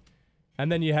Gillislee. Yeah.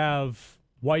 And then you have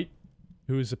White,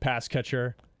 who is a pass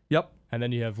catcher. Yep. And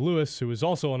then you have Lewis, who is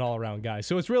also an all-around guy.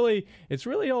 So it's really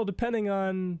all depending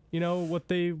on what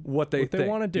they want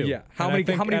to do. Yeah. How many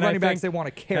running backs they want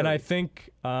to carry. And I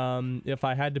think if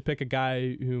I had to pick a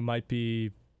guy who might be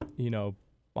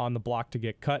on the block to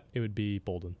get cut, it would be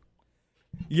Bolden.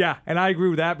 Yeah, and I agree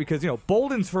with that because,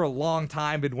 Bolden's for a long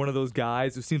time been one of those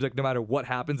guys who seems like no matter what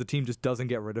happens, the team just doesn't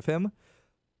get rid of him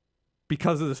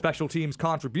because of the special teams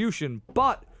contribution.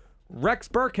 But Rex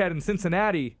Burkhead in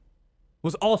Cincinnati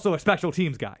was also a special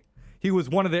teams guy. He was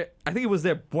one of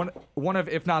of,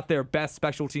 if not their best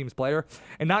special teams player.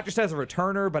 And not just as a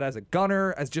returner, but as a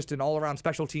gunner, as just an all-around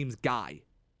special teams guy.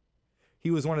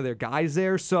 He was one of their guys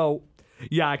there. So,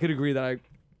 yeah, I could agree that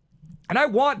I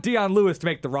want Dion Lewis to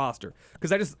make the roster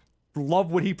because I just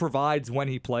love what he provides when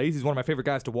he plays. He's one of my favorite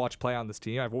guys to watch play on this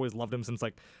team. I've always loved him since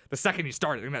like the second he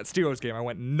started. In that Steelers game, I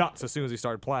went nuts as soon as he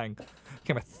started playing.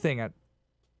 Became a thing at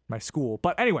my school.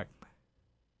 But anyway,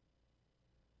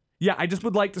 yeah, I just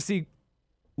would like to see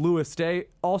Lewis stay.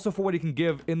 Also for what he can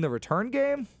give in the return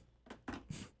game.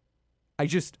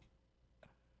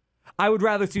 I would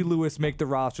rather see Lewis make the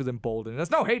roster than Bolden.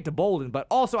 There's no hate to Bolden, but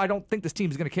also I don't think this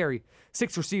team is going to carry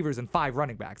 6 receivers and 5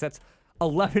 running backs. That's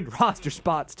 11 roster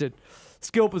spots to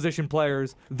skill position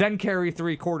players, then carry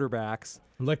 3 quarterbacks.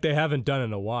 Like they haven't done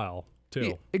in a while, too.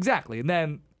 Yeah, exactly. And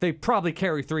then they probably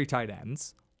carry 3 tight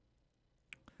ends.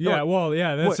 Yeah,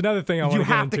 that's another thing I want to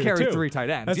get into, You have to carry 3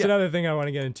 tight ends. That's another thing I want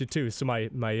to get into, too. So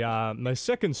my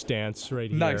second stance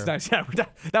right here. Nice. Yeah,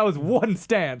 that was one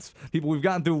stance. People, we've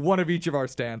gotten through one of each of our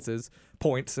stances,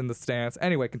 points in the stance.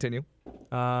 Anyway, continue.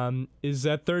 Is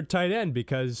that third tight end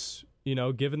because,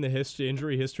 given the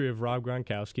injury history of Rob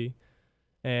Gronkowski,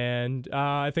 and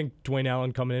I think Dwayne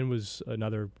Allen coming in was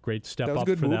another great step up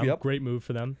for them. Yep. Great move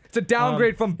for them. It's a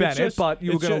downgrade from Bennett, but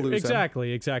you were going to lose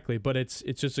Exactly. But it's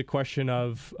just a question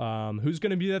of who's going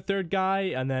to be that third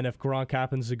guy, and then if Gronk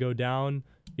happens to go down,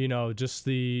 just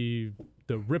the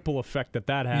ripple effect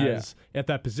that has at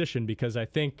that position. Because I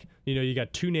think you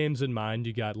got 2 names in mind.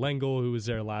 You got Lengel, who was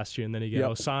there last year, and then you got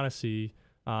O'Shaughnessy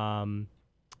from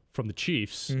the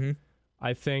Chiefs. Mm-hmm.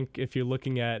 I think if you're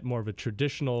looking at more of a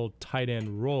traditional tight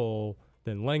end role,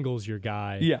 then Lengel's your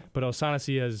guy. Yeah. But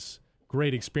O'Shaughnessy has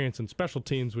great experience in special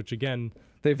teams, which again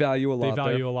they value a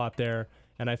lot there.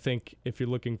 And I think if you're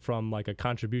looking from like a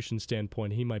contribution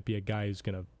standpoint, he might be a guy who's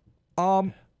gonna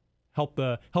help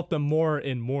them more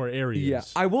in more areas. Yeah,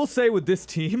 I will say with this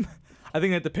team, I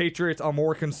think that the Patriots are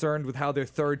more concerned with how their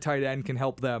third tight end can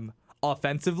help them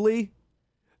offensively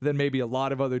than maybe a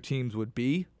lot of other teams would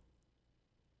be.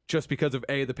 Just because of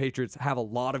A, the Patriots have a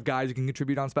lot of guys who can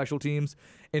contribute on special teams,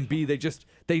 and B,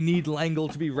 they need Langle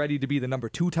to be ready to be the number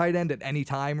 2 tight end at any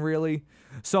time, really.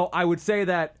 So I would say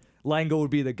that Langle would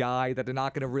be the guy that they're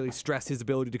not going to really stress his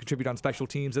ability to contribute on special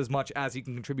teams as much as he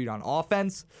can contribute on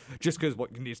offense, just because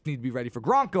you just need to be ready for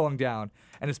Gronk going down.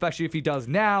 And especially if he does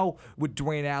now, with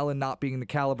Dwayne Allen not being the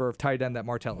caliber of tight end that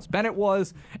Martellus Bennett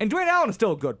was. And Dwayne Allen is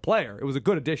still a good player. It was a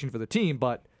good addition for the team,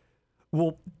 but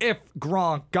if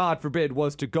Gronk, God forbid,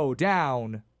 was to go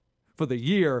down for the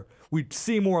year, we'd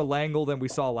see more Langle than we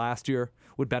saw last year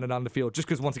with Bennett on the field, just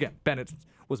because, once again, Bennett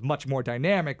was much more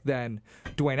dynamic than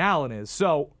Dwayne Allen is.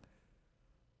 So,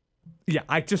 yeah,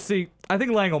 I think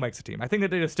Langle makes the team. I think that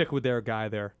they just stick with their guy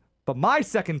there. But my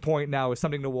second point now is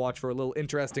something to watch for a little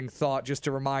interesting thought, just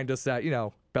to remind us that,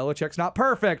 Belichick's not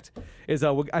perfect, is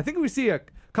I think we see a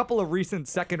couple of recent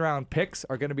second-round picks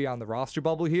are going to be on the roster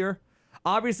bubble here.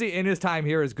 Obviously, in his time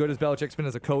here, as good as Belichick's been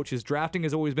as a coach, his drafting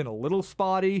has always been a little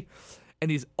spotty,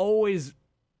 and he's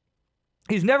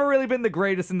never really been the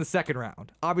greatest in the second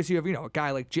round. Obviously, you have, a guy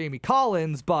like Jamie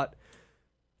Collins, but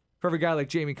for every guy like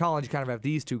Jamie Collins, you kind of have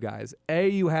these two guys.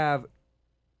 You have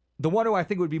the one who I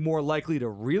think would be more likely to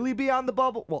really be on the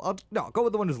bubble. Well, I'll go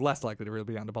with the one who's less likely to really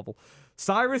be on the bubble.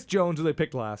 Cyrus Jones, who they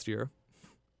picked last year.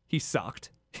 He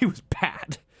sucked. He was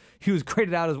bad. He was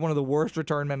graded out as one of the worst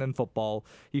return men in football.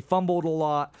 He fumbled a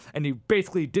lot, and he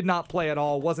basically did not play at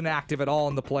all, wasn't active at all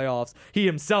in the playoffs. He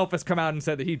himself has come out and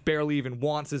said that he barely even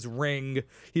wants his ring.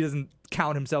 He doesn't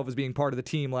count himself as being part of the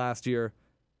team last year.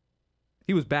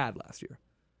 He was bad last year.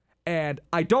 And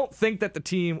I don't think that the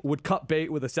team would cut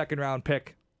bait with a second-round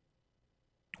pick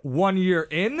 1 year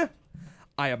in.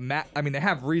 I mean, they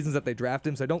have reasons that they draft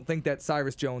him, so I don't think that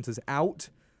Cyrus Jones is out.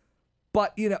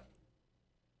 But,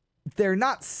 they're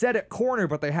not set at corner,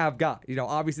 but they have got.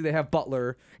 Obviously they have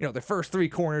Butler. Their first 3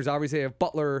 corners, obviously they have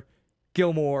Butler,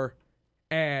 Gilmore,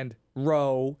 and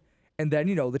Rowe. And then,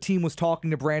 the team was talking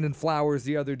to Brandon Flowers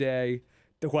the other day,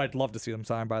 who I'd love to see them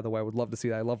sign, by the way. I would love to see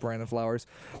that. I love Brandon Flowers.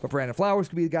 But Brandon Flowers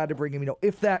could be the guy to bring him.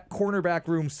 If that cornerback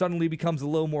room suddenly becomes a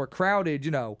little more crowded,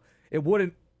 it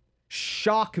wouldn't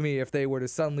shock me if they were to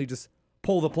suddenly just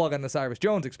pull the plug on the Cyrus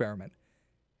Jones experiment.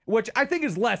 Which I think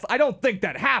is less. I don't think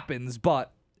that happens,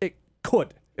 but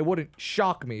could. It wouldn't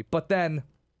shock me. But then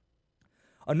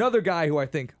another guy who I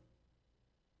think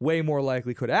way more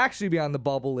likely could actually be on the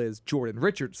bubble is Jordan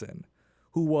Richardson,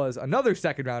 who was another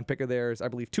second-round pick of theirs, I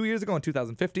believe, 2 years ago in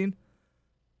 2015.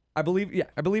 I believe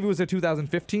it was a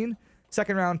 2015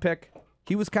 second-round pick.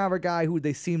 He was kind of a guy who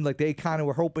they seemed like they kind of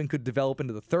were hoping could develop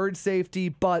into the third safety,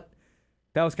 but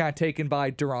that was kind of taken by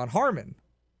Duron Harmon,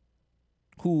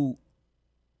 who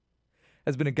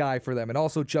has been a guy for them. And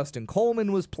also Justin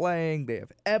Coleman was playing. They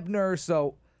have Ebner.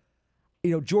 So,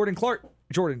 Jordan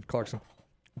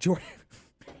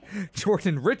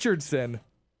Richardson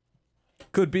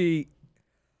could be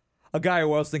a guy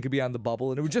who else think could be on the bubble.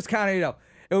 And it would just kind of,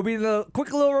 it would be a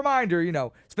quick little reminder,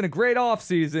 it's been a great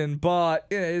offseason, but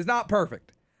it's not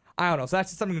perfect. I don't know. So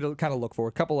that's just something to kind of look for.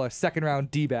 A couple of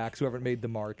second-round D-backs who haven't made the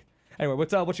mark. Anyway,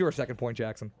 what's your second point,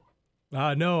 Jackson?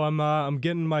 No, I'm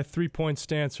getting my 3-point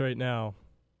stance right now.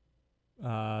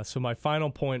 So my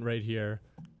final point right here,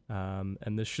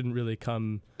 and this shouldn't really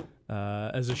come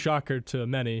as a shocker to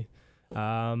many.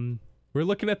 We're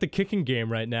looking at the kicking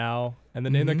game right now, and the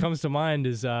name that comes to mind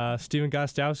is Steven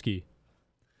Gostkowski.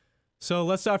 So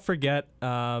let's not forget,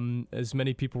 as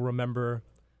many people remember,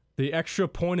 the extra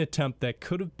point attempt that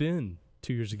could have been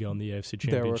 2 years ago in the AFC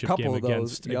Championship game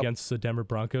against the Denver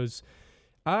Broncos.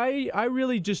 I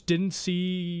really just didn't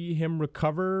see him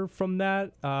recover from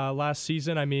that last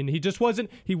season. I mean, he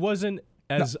wasn't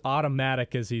as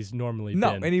automatic as he's normally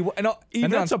been.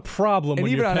 And that's a problem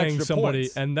when you're paying somebody.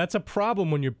 Points. And that's a problem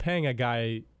when you're paying a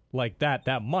guy like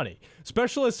that money.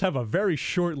 Specialists have a very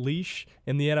short leash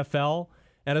in the NFL,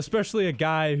 and especially a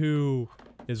guy who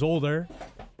is older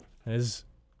and is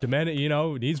demanding,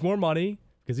 needs more money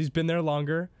because he's been there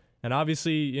longer. And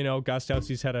obviously,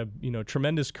 Gostkowski's had a,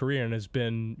 tremendous career and has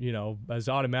been, as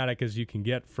automatic as you can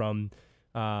get from,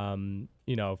 from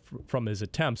his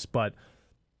attempts. But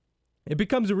it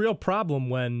becomes a real problem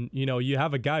when, you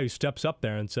have a guy who steps up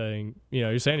there and saying,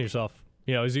 you're saying to yourself,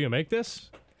 is he going to make this?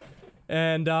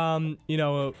 And,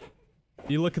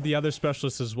 you look at the other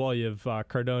specialists as well. You have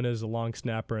Cardona as a long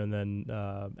snapper and then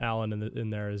Allen in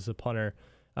there as a punter.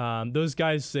 Those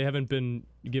guys, they haven't been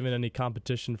given any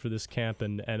competition for this camp,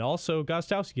 and also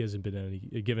Gostkowski hasn't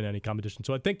been given any competition.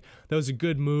 So I think that was a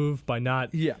good move by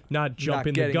not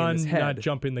jumping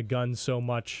the gun so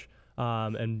much,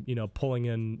 and pulling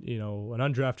in an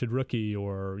undrafted rookie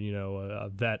or a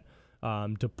vet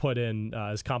to put in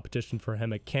as competition for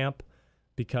him at camp,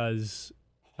 because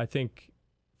I think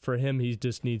for him he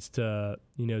just needs to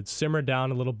simmer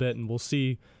down a little bit, and we'll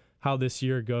see how this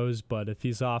year goes. But if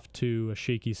he's off to a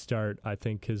shaky start, I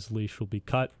think his leash will be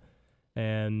cut,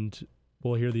 and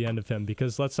we'll hear the end of him.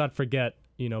 Because let's not forget,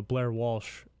 Blair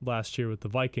Walsh last year with the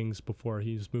Vikings before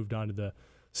he's moved on to the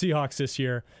Seahawks this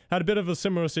year had a bit of a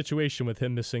similar situation with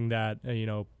him missing that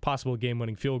possible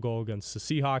game-winning field goal against the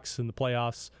Seahawks in the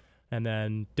playoffs, and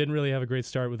then didn't really have a great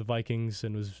start with the Vikings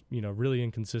and was really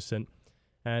inconsistent.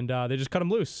 And they just cut him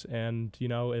loose. And,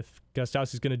 if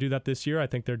Gostkowski's going to do that this year, I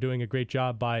think they're doing a great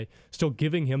job by still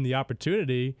giving him the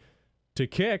opportunity to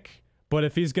kick. But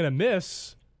if he's going to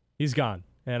miss, he's gone.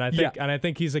 And I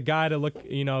think he's a guy to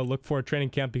look for at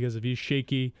training camp, because if he's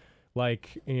shaky,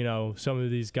 like some of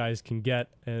these guys can get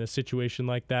in a situation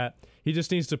like that, he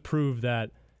just needs to prove that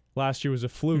last year was a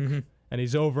fluke, and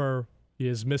he's over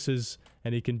his misses,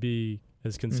 and he can be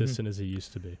as consistent as he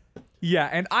used to be. Yeah,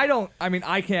 and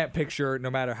I can't picture,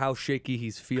 no matter how shaky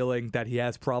he's feeling, that he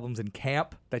has problems in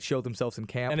camp that show themselves in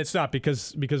camp. And it's not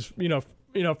because for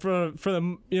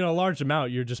the large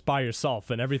amount, you're just by yourself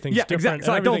and everything's different. Exactly.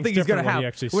 So I don't think he's going to have.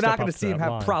 We're not going to see him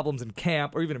have line. Problems in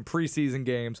camp or even in preseason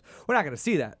games. We're not going to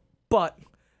see that. But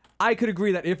I could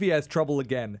agree that if he has trouble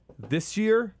again this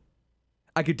year,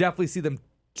 I could definitely see them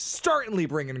certainly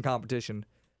bringing in competition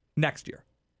next year,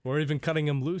 or even cutting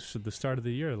him loose at the start of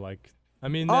the year. I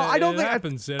don't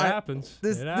think it happens.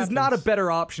 There's not a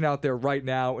better option out there right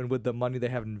now, and with the money they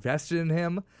have invested in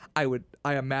him, I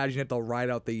imagine that they'll ride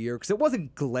out the year, because it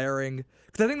wasn't glaring.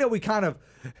 Because I think that we kind of,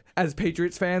 as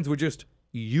Patriots fans, we're just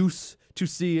used to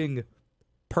seeing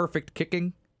perfect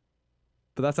kicking,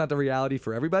 but that's not the reality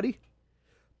for everybody.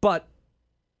 But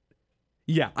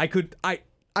yeah,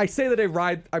 I say that they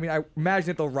ride. I imagine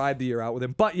that they'll ride the year out with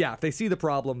him. But yeah, if they see the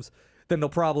problems, then they'll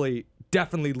probably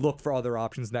definitely look for other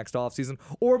options next offseason.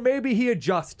 Or maybe he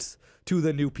adjusts to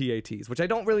the new PATs, which I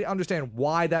don't really understand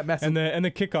why that message. And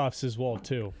the kickoffs as well,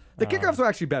 too. The kickoffs were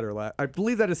actually better. I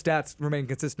believe that his stats remain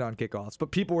consistent on kickoffs,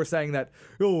 but people were saying that,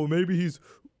 maybe he's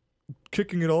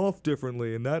kicking it off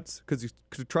differently, and that's because he's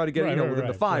trying to get within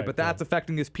the 5, but that's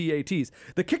affecting his PATs.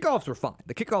 The kickoffs were fine.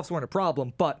 The kickoffs weren't a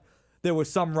problem, but there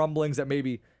was some rumblings that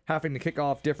maybe having to kick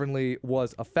off differently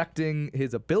was affecting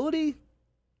his ability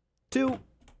to.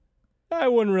 I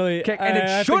wouldn't really kick, and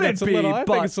it shouldn't be. I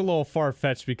think it's a little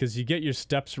far-fetched, because you get your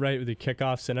steps right with your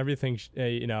kickoffs and everything.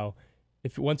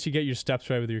 If once you get your steps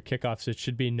right with your kickoffs, it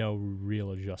should be no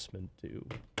real adjustment to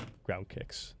ground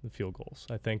kicks, the field goals.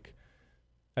 I think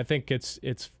it's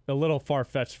a little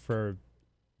far-fetched for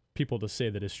people to say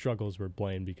that his struggles were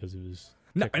blamed because of his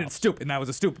No, and it's stupid. And that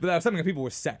was something that people were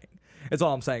saying. That's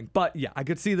all I'm saying. But yeah, I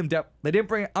could see them. They didn't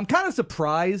bring. I'm kind of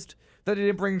surprised that they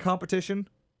didn't bring in competition.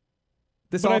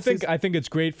 But I think it's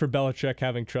great for Belichick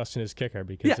having trust in his kicker,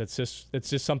 because it's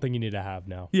just something you need to have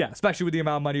now. Yeah, especially with the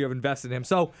amount of money you have invested in him.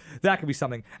 So that could be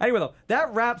something. Anyway, though,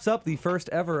 that wraps up the first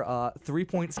ever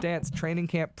 3-point stance training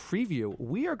camp preview.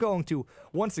 We are going to,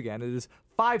 once again, it is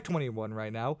 5:21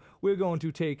 right now. We're going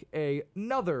to take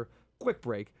another quick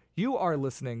break. You are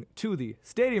listening to the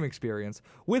Stadium Experience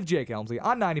with Jake Elmsley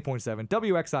on 90.7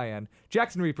 WXIN.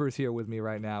 Jackson Reaper is here with me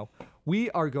right now.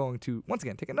 We are going to, once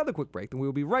again, take another quick break, and we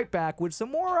will be right back with some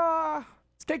more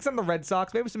takes on the Red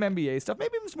Sox, maybe some NBA stuff,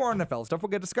 maybe even some more NFL stuff. We're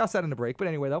going to discuss that in the break. But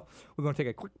anyway, though, we're going to take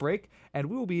a quick break, and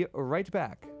we will be right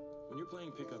back. When you're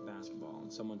playing pickup basketball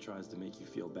and someone tries to make you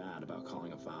feel bad about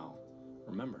calling a foul,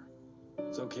 remember,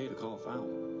 it's okay to call a foul.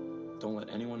 Don't let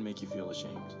anyone make you feel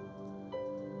ashamed.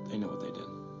 They know what they did.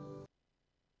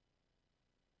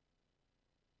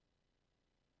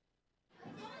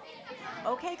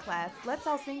 Okay, class, let's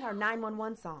all sing our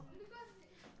 911 song.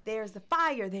 There's a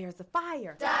fire, there's a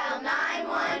fire. Dial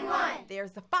 911.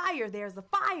 There's a fire, there's a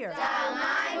fire. Dial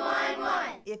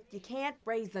 911. If you can't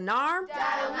raise an arm,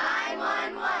 dial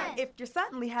 911. If you're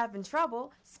suddenly having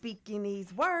trouble speaking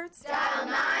these words, dial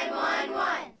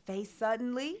 911. Face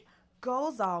suddenly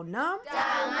goes all numb,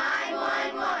 dial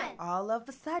 911. All of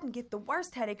a sudden get the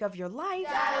worst headache of your life,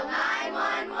 dial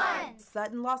 911.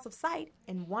 Sudden loss of sight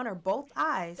in one or both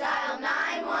eyes, dial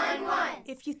 911.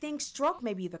 If you think stroke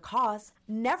may be the cause,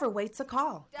 never wait to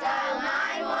call, dial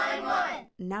 911.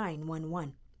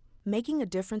 911. Making a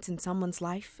difference in someone's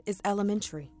life is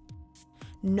elementary.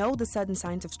 Know the sudden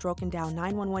signs of stroke and dial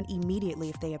 911 immediately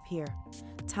if they appear.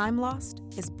 Time lost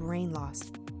is brain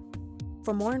lost.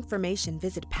 For more information,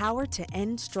 visit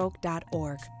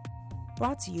powertoendstroke.org.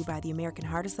 Brought to you by the American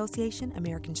Heart Association,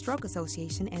 American Stroke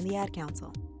Association, and the Ad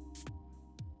Council.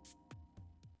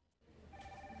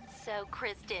 So,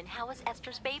 Kristen, how was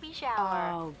Esther's baby shower?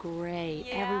 Oh, great.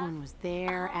 Yeah? Everyone was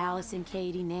there. Allison,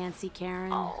 Katie, Nancy,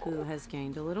 Karen, who has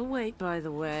gained a little weight, by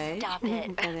the way. Stop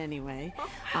it. But anyway,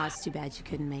 it's too bad you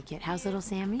couldn't make it. How's little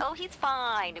Sammy? Oh, he's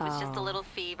fine. It was just a Oh. little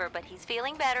fever, but he's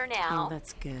feeling better now. Oh,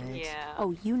 that's good. Yeah.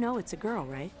 Oh, you know it's a girl,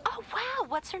 right? Oh, wow.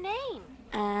 What's her name?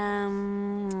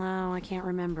 I can't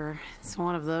remember. It's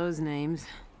one of those names.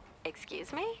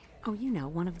 Excuse me? Oh, you know,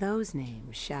 one of those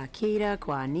names. Shakita,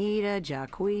 Juanita,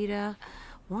 Jaquita.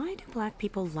 Why do black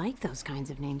people like those kinds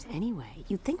of names anyway?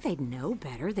 You'd think they'd know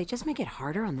better. They just make it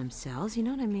harder on themselves, you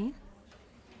know what I mean?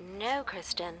 No,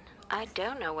 Kristen. I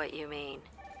don't know what you mean.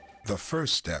 The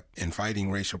first step in fighting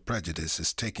racial prejudice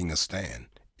is taking a stand.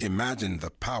 Imagine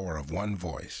the power of one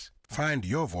voice. Find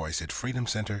your voice at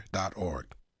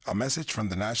freedomcenter.org. A message from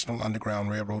the National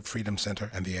Underground Railroad Freedom Center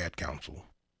and the Ad Council.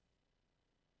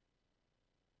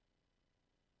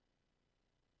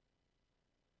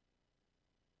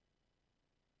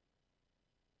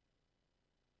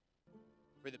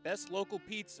 For the best local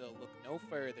pizza, look no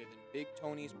further than Big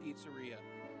Tony's Pizzeria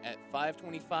at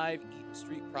 525 Eaton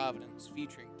Street, Providence,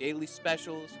 featuring daily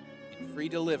specials and free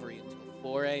delivery until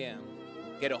 4 a.m.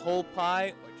 Get a whole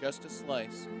pie or just a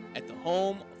slice at the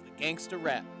home of the gangster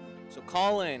rap. So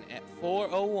call in at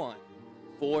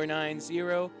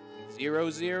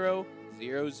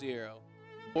 401-490-0000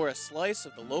 for a slice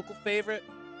of the local favorite,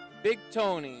 Big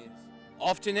Tony's.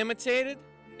 Often imitated,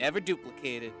 never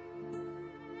duplicated.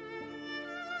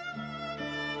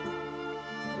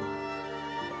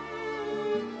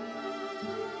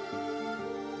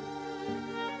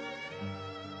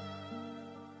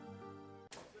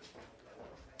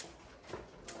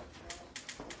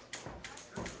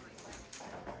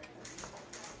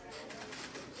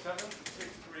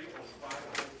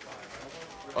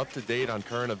 Up to date on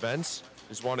current events?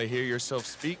 Just want to hear yourself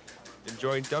speak? Then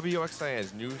join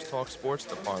WXIN's News Talk Sports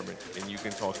Department, and you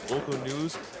can talk local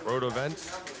news, road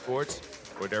events, sports,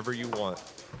 whatever you want.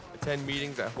 Attend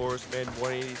meetings at Horace Mann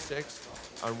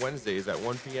 186 on Wednesdays at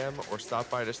 1 p.m. or stop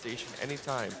by the station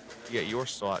anytime to get your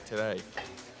slot today.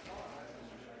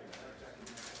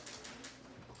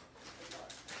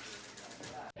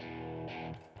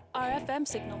 Our FM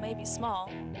signal may be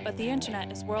small, but the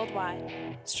internet is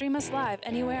worldwide. Stream us live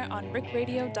anywhere on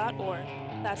rickradio.org.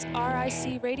 That's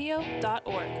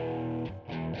ricradio.org.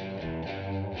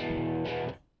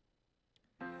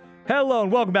 Hello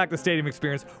and welcome back to Stadium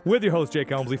Experience with your host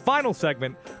Jake Elmsley. Final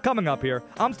segment coming up here.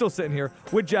 I'm still sitting here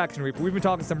with Jackson Reaper. We've been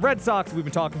talking some Red Sox, we've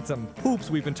been talking some hoops,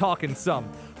 we've been talking some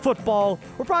football.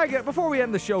 Before we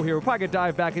end the show here, we're probably gonna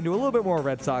dive back into a little bit more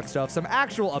Red Sox stuff, some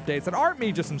actual updates that aren't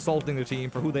me just insulting the team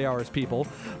for who they are as people.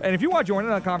 And if you want to join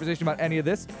in on a conversation about any of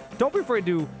this, don't be afraid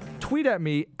to tweet at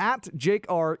me at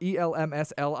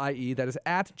JakeRELMSLIE. That is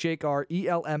at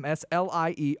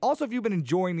JakeRELMSLIE. Also, if you've been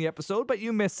enjoying the episode, but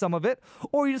you missed some of it,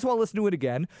 or you just want to listen to it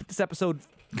again, this episode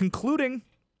concluding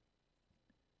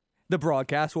the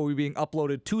broadcast will be being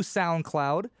uploaded to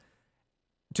SoundCloud,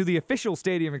 to the official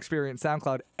Stadium Experience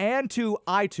SoundCloud, and to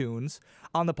iTunes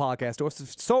on the podcast store.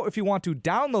 So if you want to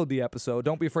download the episode,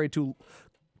 don't be afraid to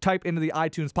type into the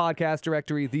iTunes podcast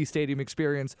directory, The Stadium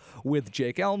Experience with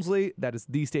Jake Elmsley. That is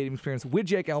The Stadium Experience with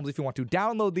Jake Elmsley if you want to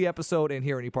download the episode and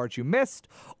hear any parts you missed,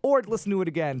 or listen to it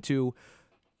again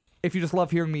if you just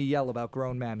love hearing me yell about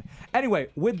grown men. Anyway,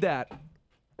 with that,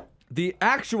 the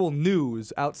actual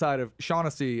news outside of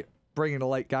Shaughnessy bringing to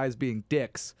light guys being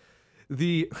dicks,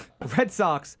 the Red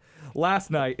Sox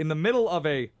last night, in the middle of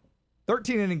a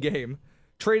 13-inning game,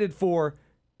 traded for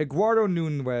Eduardo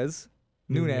Nunez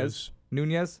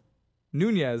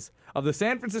of the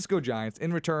San Francisco Giants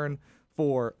in return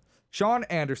for Sean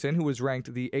Anderson, who was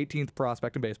ranked the 18th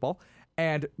prospect in baseball,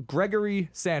 and Gregory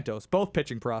Santos, both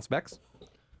pitching prospects.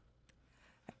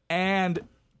 And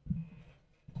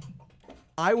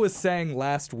I was saying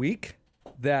last week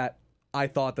that I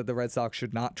thought that the Red Sox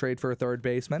should not trade for a third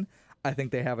baseman. I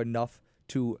think they have enough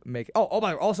to make. By the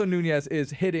way, also Nunez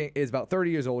is about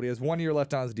 30 years old. He has 1 year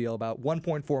left on his deal, about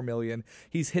 $1.4 million.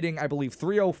 He's hitting, I believe,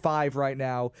 .305 right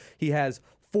now. He has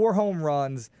 4 home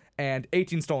runs and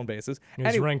 18 stolen bases.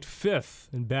 He's ranked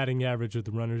 5th in batting average with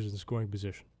the runners in the scoring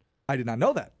position. I did not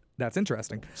know that. That's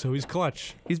interesting. So he's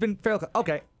clutch. He's been fairly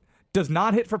okay. Does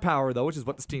not hit for power, though, which is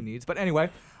what this team needs. But anyway,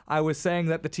 I was saying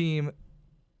that the team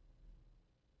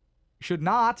should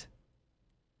not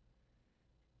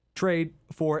trade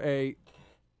for a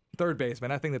third baseman.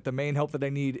 I think that the main help that they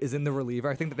need is in the reliever.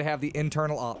 I think that they have the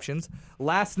internal options.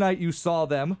 Last night you saw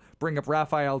them bring up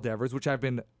Rafael Devers, which I've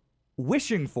been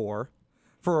wishing for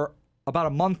about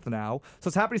a month now. So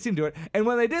it's happy to see him do it. And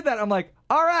when they did that, I'm like,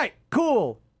 all right,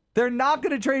 cool. They're not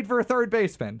going to trade for a third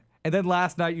baseman. And then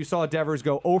last night you saw Devers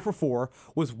go 0 for 4,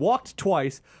 was walked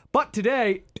twice, but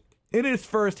today, in his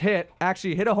first hit,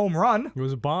 actually hit a home run. It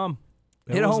was a bomb.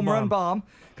 Hit a home run bomb,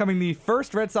 coming the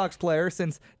first Red Sox player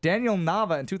since Daniel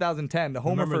Nava in 2010 to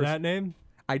homer Remember first. that name?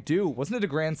 I do. Wasn't it a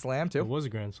grand slam, too? It was a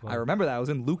grand slam. I remember that. I was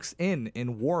in Luke's Inn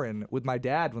in Warren with my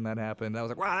dad when that happened. I was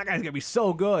like, wow, that guy's going to be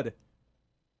so good.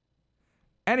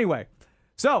 Anyway,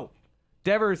 so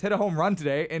Devers hit a home run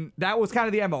today, and that was kind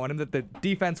of the MO on him, that the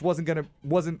defense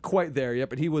wasn't quite there yet,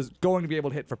 but he was going to be able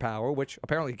to hit for power, which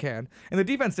apparently he can. And the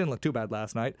defense didn't look too bad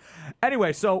last night.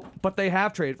 Anyway, but they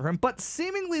have traded for him, but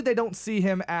seemingly they don't see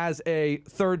him as a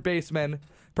third baseman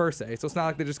per se. So it's not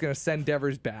like they're just going to send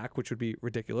Devers back, which would be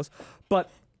ridiculous. But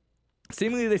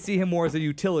seemingly they see him more as a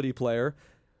utility player.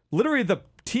 Literally, the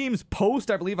team's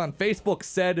post, I believe, on Facebook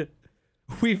said,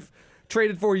 we've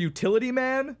traded for a utility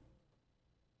man,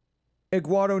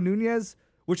 Eduardo Nunez,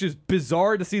 which is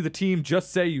bizarre to see the team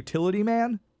just say utility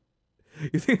man.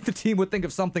 You think the team would think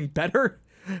of something better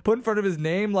put in front of his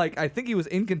name? Like, I think he was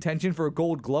in contention for a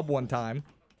Gold Glove one time.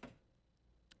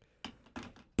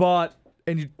 But,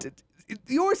 and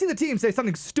you always see the team say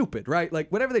something stupid, right? Like,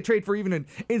 whenever they trade for even an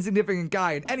insignificant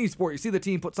guy in any sport, you see the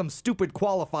team put some stupid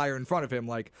qualifier in front of him,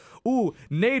 like, ooh,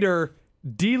 Nader,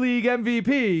 D-League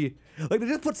MVP. Like, they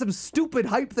just put some stupid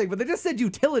hype thing, but they just said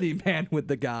utility man with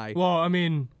the guy. Well, I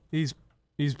mean, he's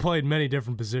played many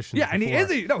different positions. Yeah, and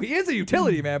before. he is a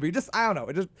utility man, but I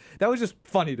don't know. That was just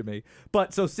funny to me.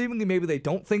 But so seemingly maybe they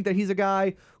don't think that he's a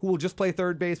guy who will just play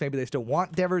third base. Maybe they still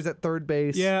want Devers at third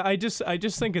base. Yeah, I just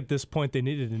think at this point they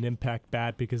needed an impact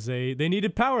bat because they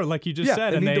needed power, like you just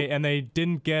said, and they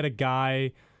didn't get a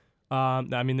guy.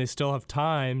 I mean, they still have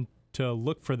time to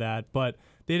look for that, but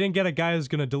they didn't get a guy who's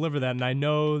going to deliver that. And I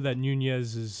know that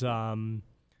Nunez he's a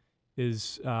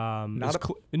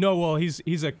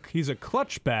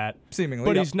clutch bat seemingly,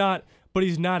 but he's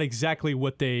not exactly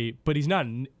what but he's not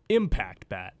an impact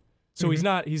bat. So he's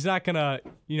not gonna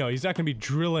be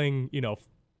drilling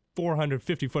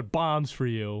 450-foot bombs for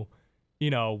you,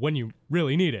 when you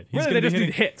really need it. Really, they just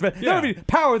need hits. But they don't need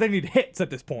power, they need hits at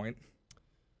this point.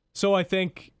 So I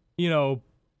think,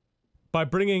 by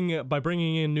bringing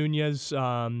in Nunez,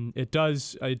 it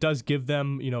does give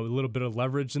them, a little bit of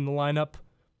leverage in the lineup.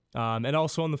 And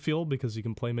also on the field because he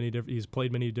can play he's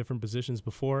played many different positions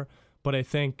before, but I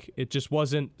think it just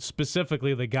wasn't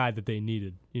specifically the guy that they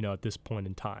needed, at this point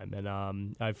in time.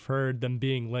 And I've heard them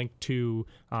being linked to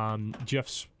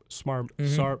Jeff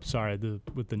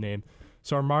with the name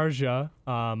Sarmarja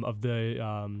of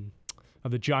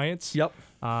the Giants. Yep.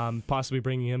 Possibly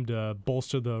bringing him to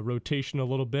bolster the rotation a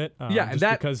little bit. And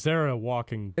because they're a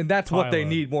walking and that's pile what they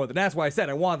need more than. That's why I said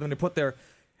I want them to put their.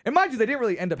 And mind you, they didn't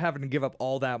really end up having to give up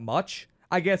all that much,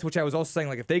 I guess, which I was also saying,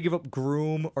 like, if they give up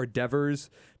Groom or Devers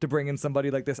to bring in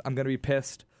somebody like this, I'm going to be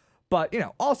pissed. But,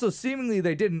 also seemingly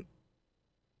they didn't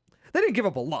give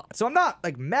up a lot. So I'm not,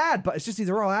 like, mad, but it's just these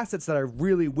are all assets that I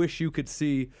really wish you could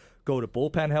see go to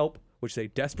bullpen help, which they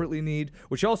desperately need,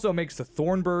 which also makes the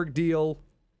Thornburg deal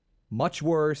much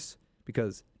worse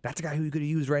because that's a guy who you could have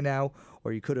used right now,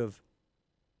 or you could have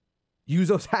use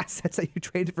those assets that you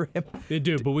traded for him. They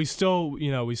do, but we still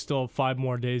have 5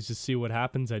 more days to see what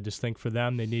happens. I just think for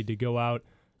them, they need to go out.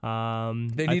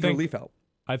 They need relief help.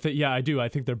 I do. I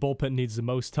think their bullpen needs the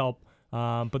most help.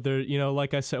 But they're,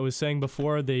 like I was saying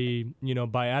before, they,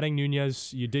 by adding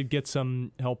Nunez, you did get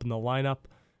some help in the lineup,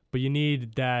 but you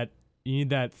need that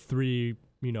 3,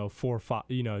 4, 5,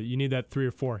 you need that 3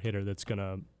 or 4 hitter that's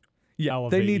gonna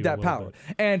elevate. They need that power,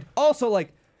 bit. and also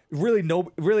like. Really,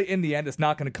 in the end, it's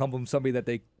not going to come from somebody that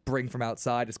they bring from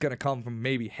outside. It's going to come from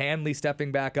maybe Hanley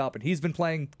stepping back up, and he's been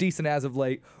playing decent as of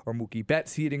late, or Mookie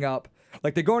Betts heating up.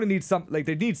 Like, they're going to need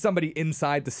they need somebody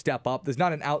inside to step up. There's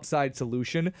not an outside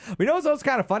solution. But what's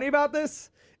kind of funny about this?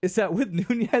 Is that with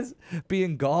Nunez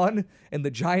being gone and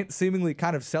the Giants seemingly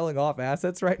kind of selling off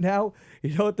assets right now,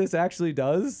 you know what this actually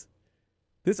does?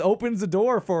 This opens the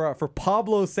door for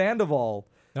Pablo Sandoval.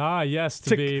 Ah, yes,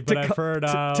 but I've heard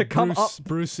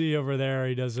Brucey over there,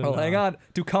 he doesn't... Oh, hang on.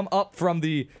 To come up from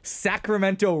the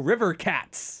Sacramento River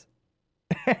Cats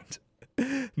and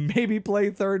maybe play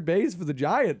third base for the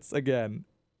Giants again.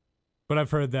 But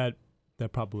I've heard that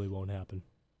probably won't happen.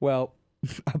 Well,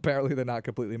 apparently they're not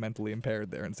completely mentally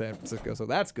impaired there in San Francisco, so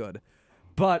that's good.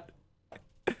 But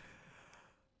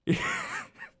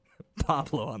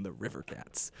Pablo on the River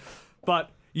Cats.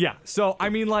 But, yeah, so, I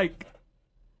mean, like...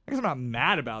 I guess I'm not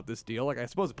mad about this deal. Like, I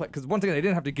suppose, because once again, they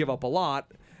didn't have to give up a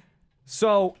lot.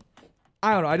 So,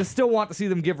 I don't know. I just still want to see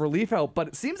them give relief help, but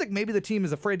it seems like maybe the team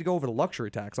is afraid to go over the luxury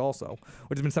tax also,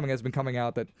 which has been something that's been coming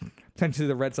out that potentially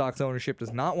the Red Sox ownership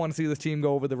does not want to see this team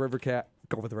go over the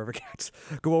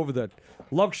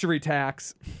luxury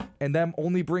tax, and them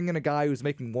only bring in a guy who's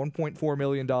making $1.4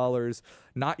 million,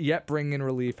 not yet bring in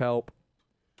relief help.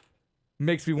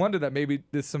 Makes me wonder that maybe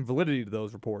there's some validity to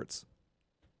those reports.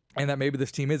 And that maybe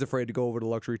this team is afraid to go over the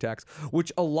luxury tax, which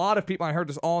a lot of people, I heard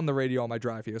this on the radio on my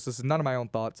drive here, so this is none of my own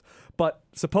thoughts, but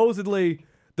supposedly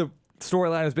the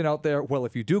storyline has been out there, well,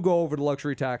 if you do go over the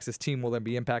luxury tax, this team will then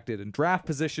be impacted in draft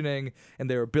positioning and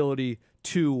their ability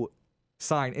to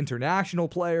sign international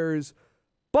players.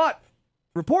 But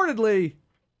reportedly,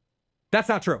 that's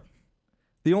not true.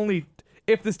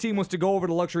 If this team was to go over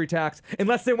the luxury tax,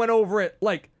 unless they went over it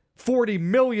like $40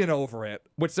 million over it,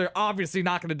 which they're obviously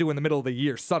not going to do in the middle of the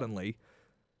year suddenly,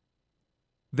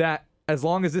 that as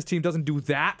long as this team doesn't do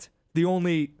that, the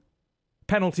only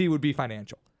penalty would be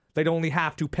financial. They'd only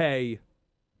have to pay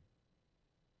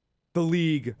the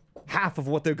league half of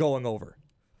what they're going over.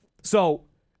 So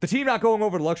the team not going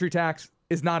over the luxury tax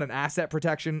is not an asset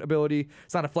protection ability.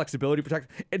 It's not a flexibility protection.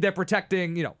 They're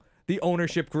protecting, the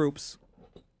ownership groups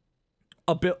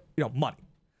money.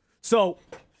 So,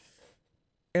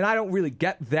 and I don't really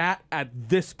get that at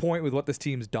this point with what this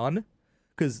team's done,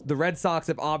 because the Red Sox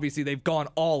they've gone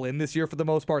all in this year for the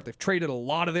most part. They've traded a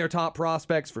lot of their top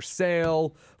prospects for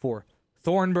Sale, for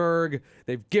Thornburg.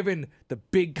 They've given the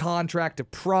big contract to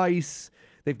Price.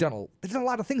 They've done a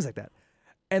lot of things like that.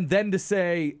 And then to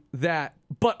say that,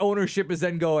 but ownership is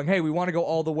then going, hey, we want to go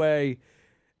all the way,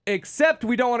 except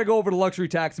we don't want to go over the luxury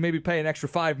tax and maybe pay an extra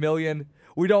 $5 million.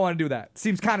 We don't want to do that.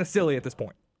 Seems kind of silly at this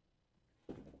point.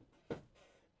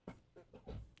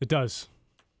 It does.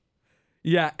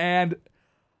 Yeah, and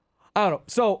I don't know.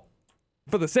 So,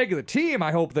 for the sake of the team,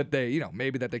 I hope that they,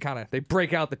 maybe that they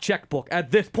break out the checkbook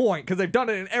at this point, because they've done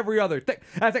it in every other thing.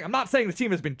 And I'm not saying the team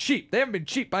has been cheap. They haven't been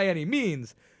cheap by any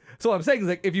means. So what I'm saying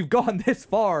is, if you've gone this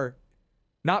far,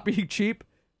 not being cheap,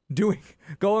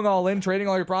 going all in, trading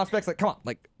all your prospects, come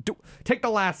on, take the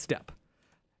last step.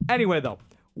 Anyway, though,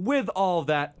 with all of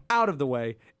that out of the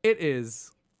way, it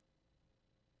is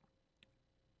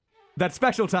that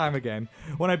special time again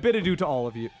when I bid adieu to all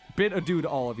of you.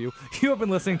 You have been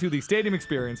listening to the Stadium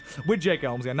Experience with Jake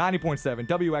Elmsley on 90.7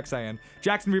 WXIN.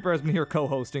 Jackson Reaper has been here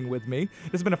co-hosting with me.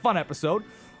 This has been a fun episode.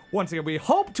 Once again, we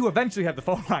hope to eventually have the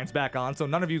phone lines back on, so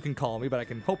none of you can call me, but I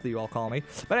can hope that you all call me.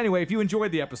 But anyway, if you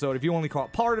enjoyed the episode, if you only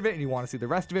caught part of it and you want to see the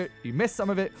rest of it, you missed some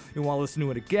of it, you want to listen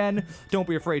to it again, don't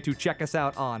be afraid to check us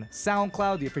out on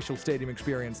SoundCloud, the official Stadium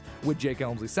Experience with Jake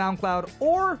Elmsley SoundCloud,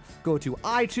 or go to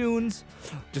iTunes,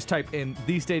 just type in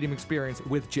the Stadium Experience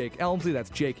with Jake Elmsley,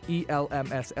 that's Jake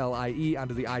Elmslie,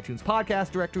 onto the iTunes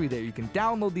podcast directory. There you can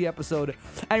download the episode.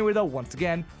 Anyway, though, once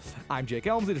again, I'm Jake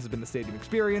Elmsley. This has been the Stadium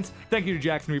Experience. Thank you to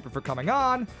Jackson Reaper for coming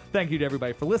on. Thank you to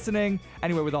everybody for listening.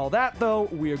 Anyway, with all that, though,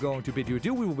 we are going to bid you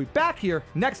adieu. We will be back here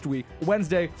next week,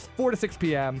 Wednesday, 4 to 6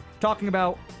 p.m., talking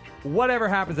about whatever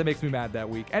happens that makes me mad that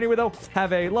week. Anyway, though,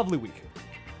 have a lovely week.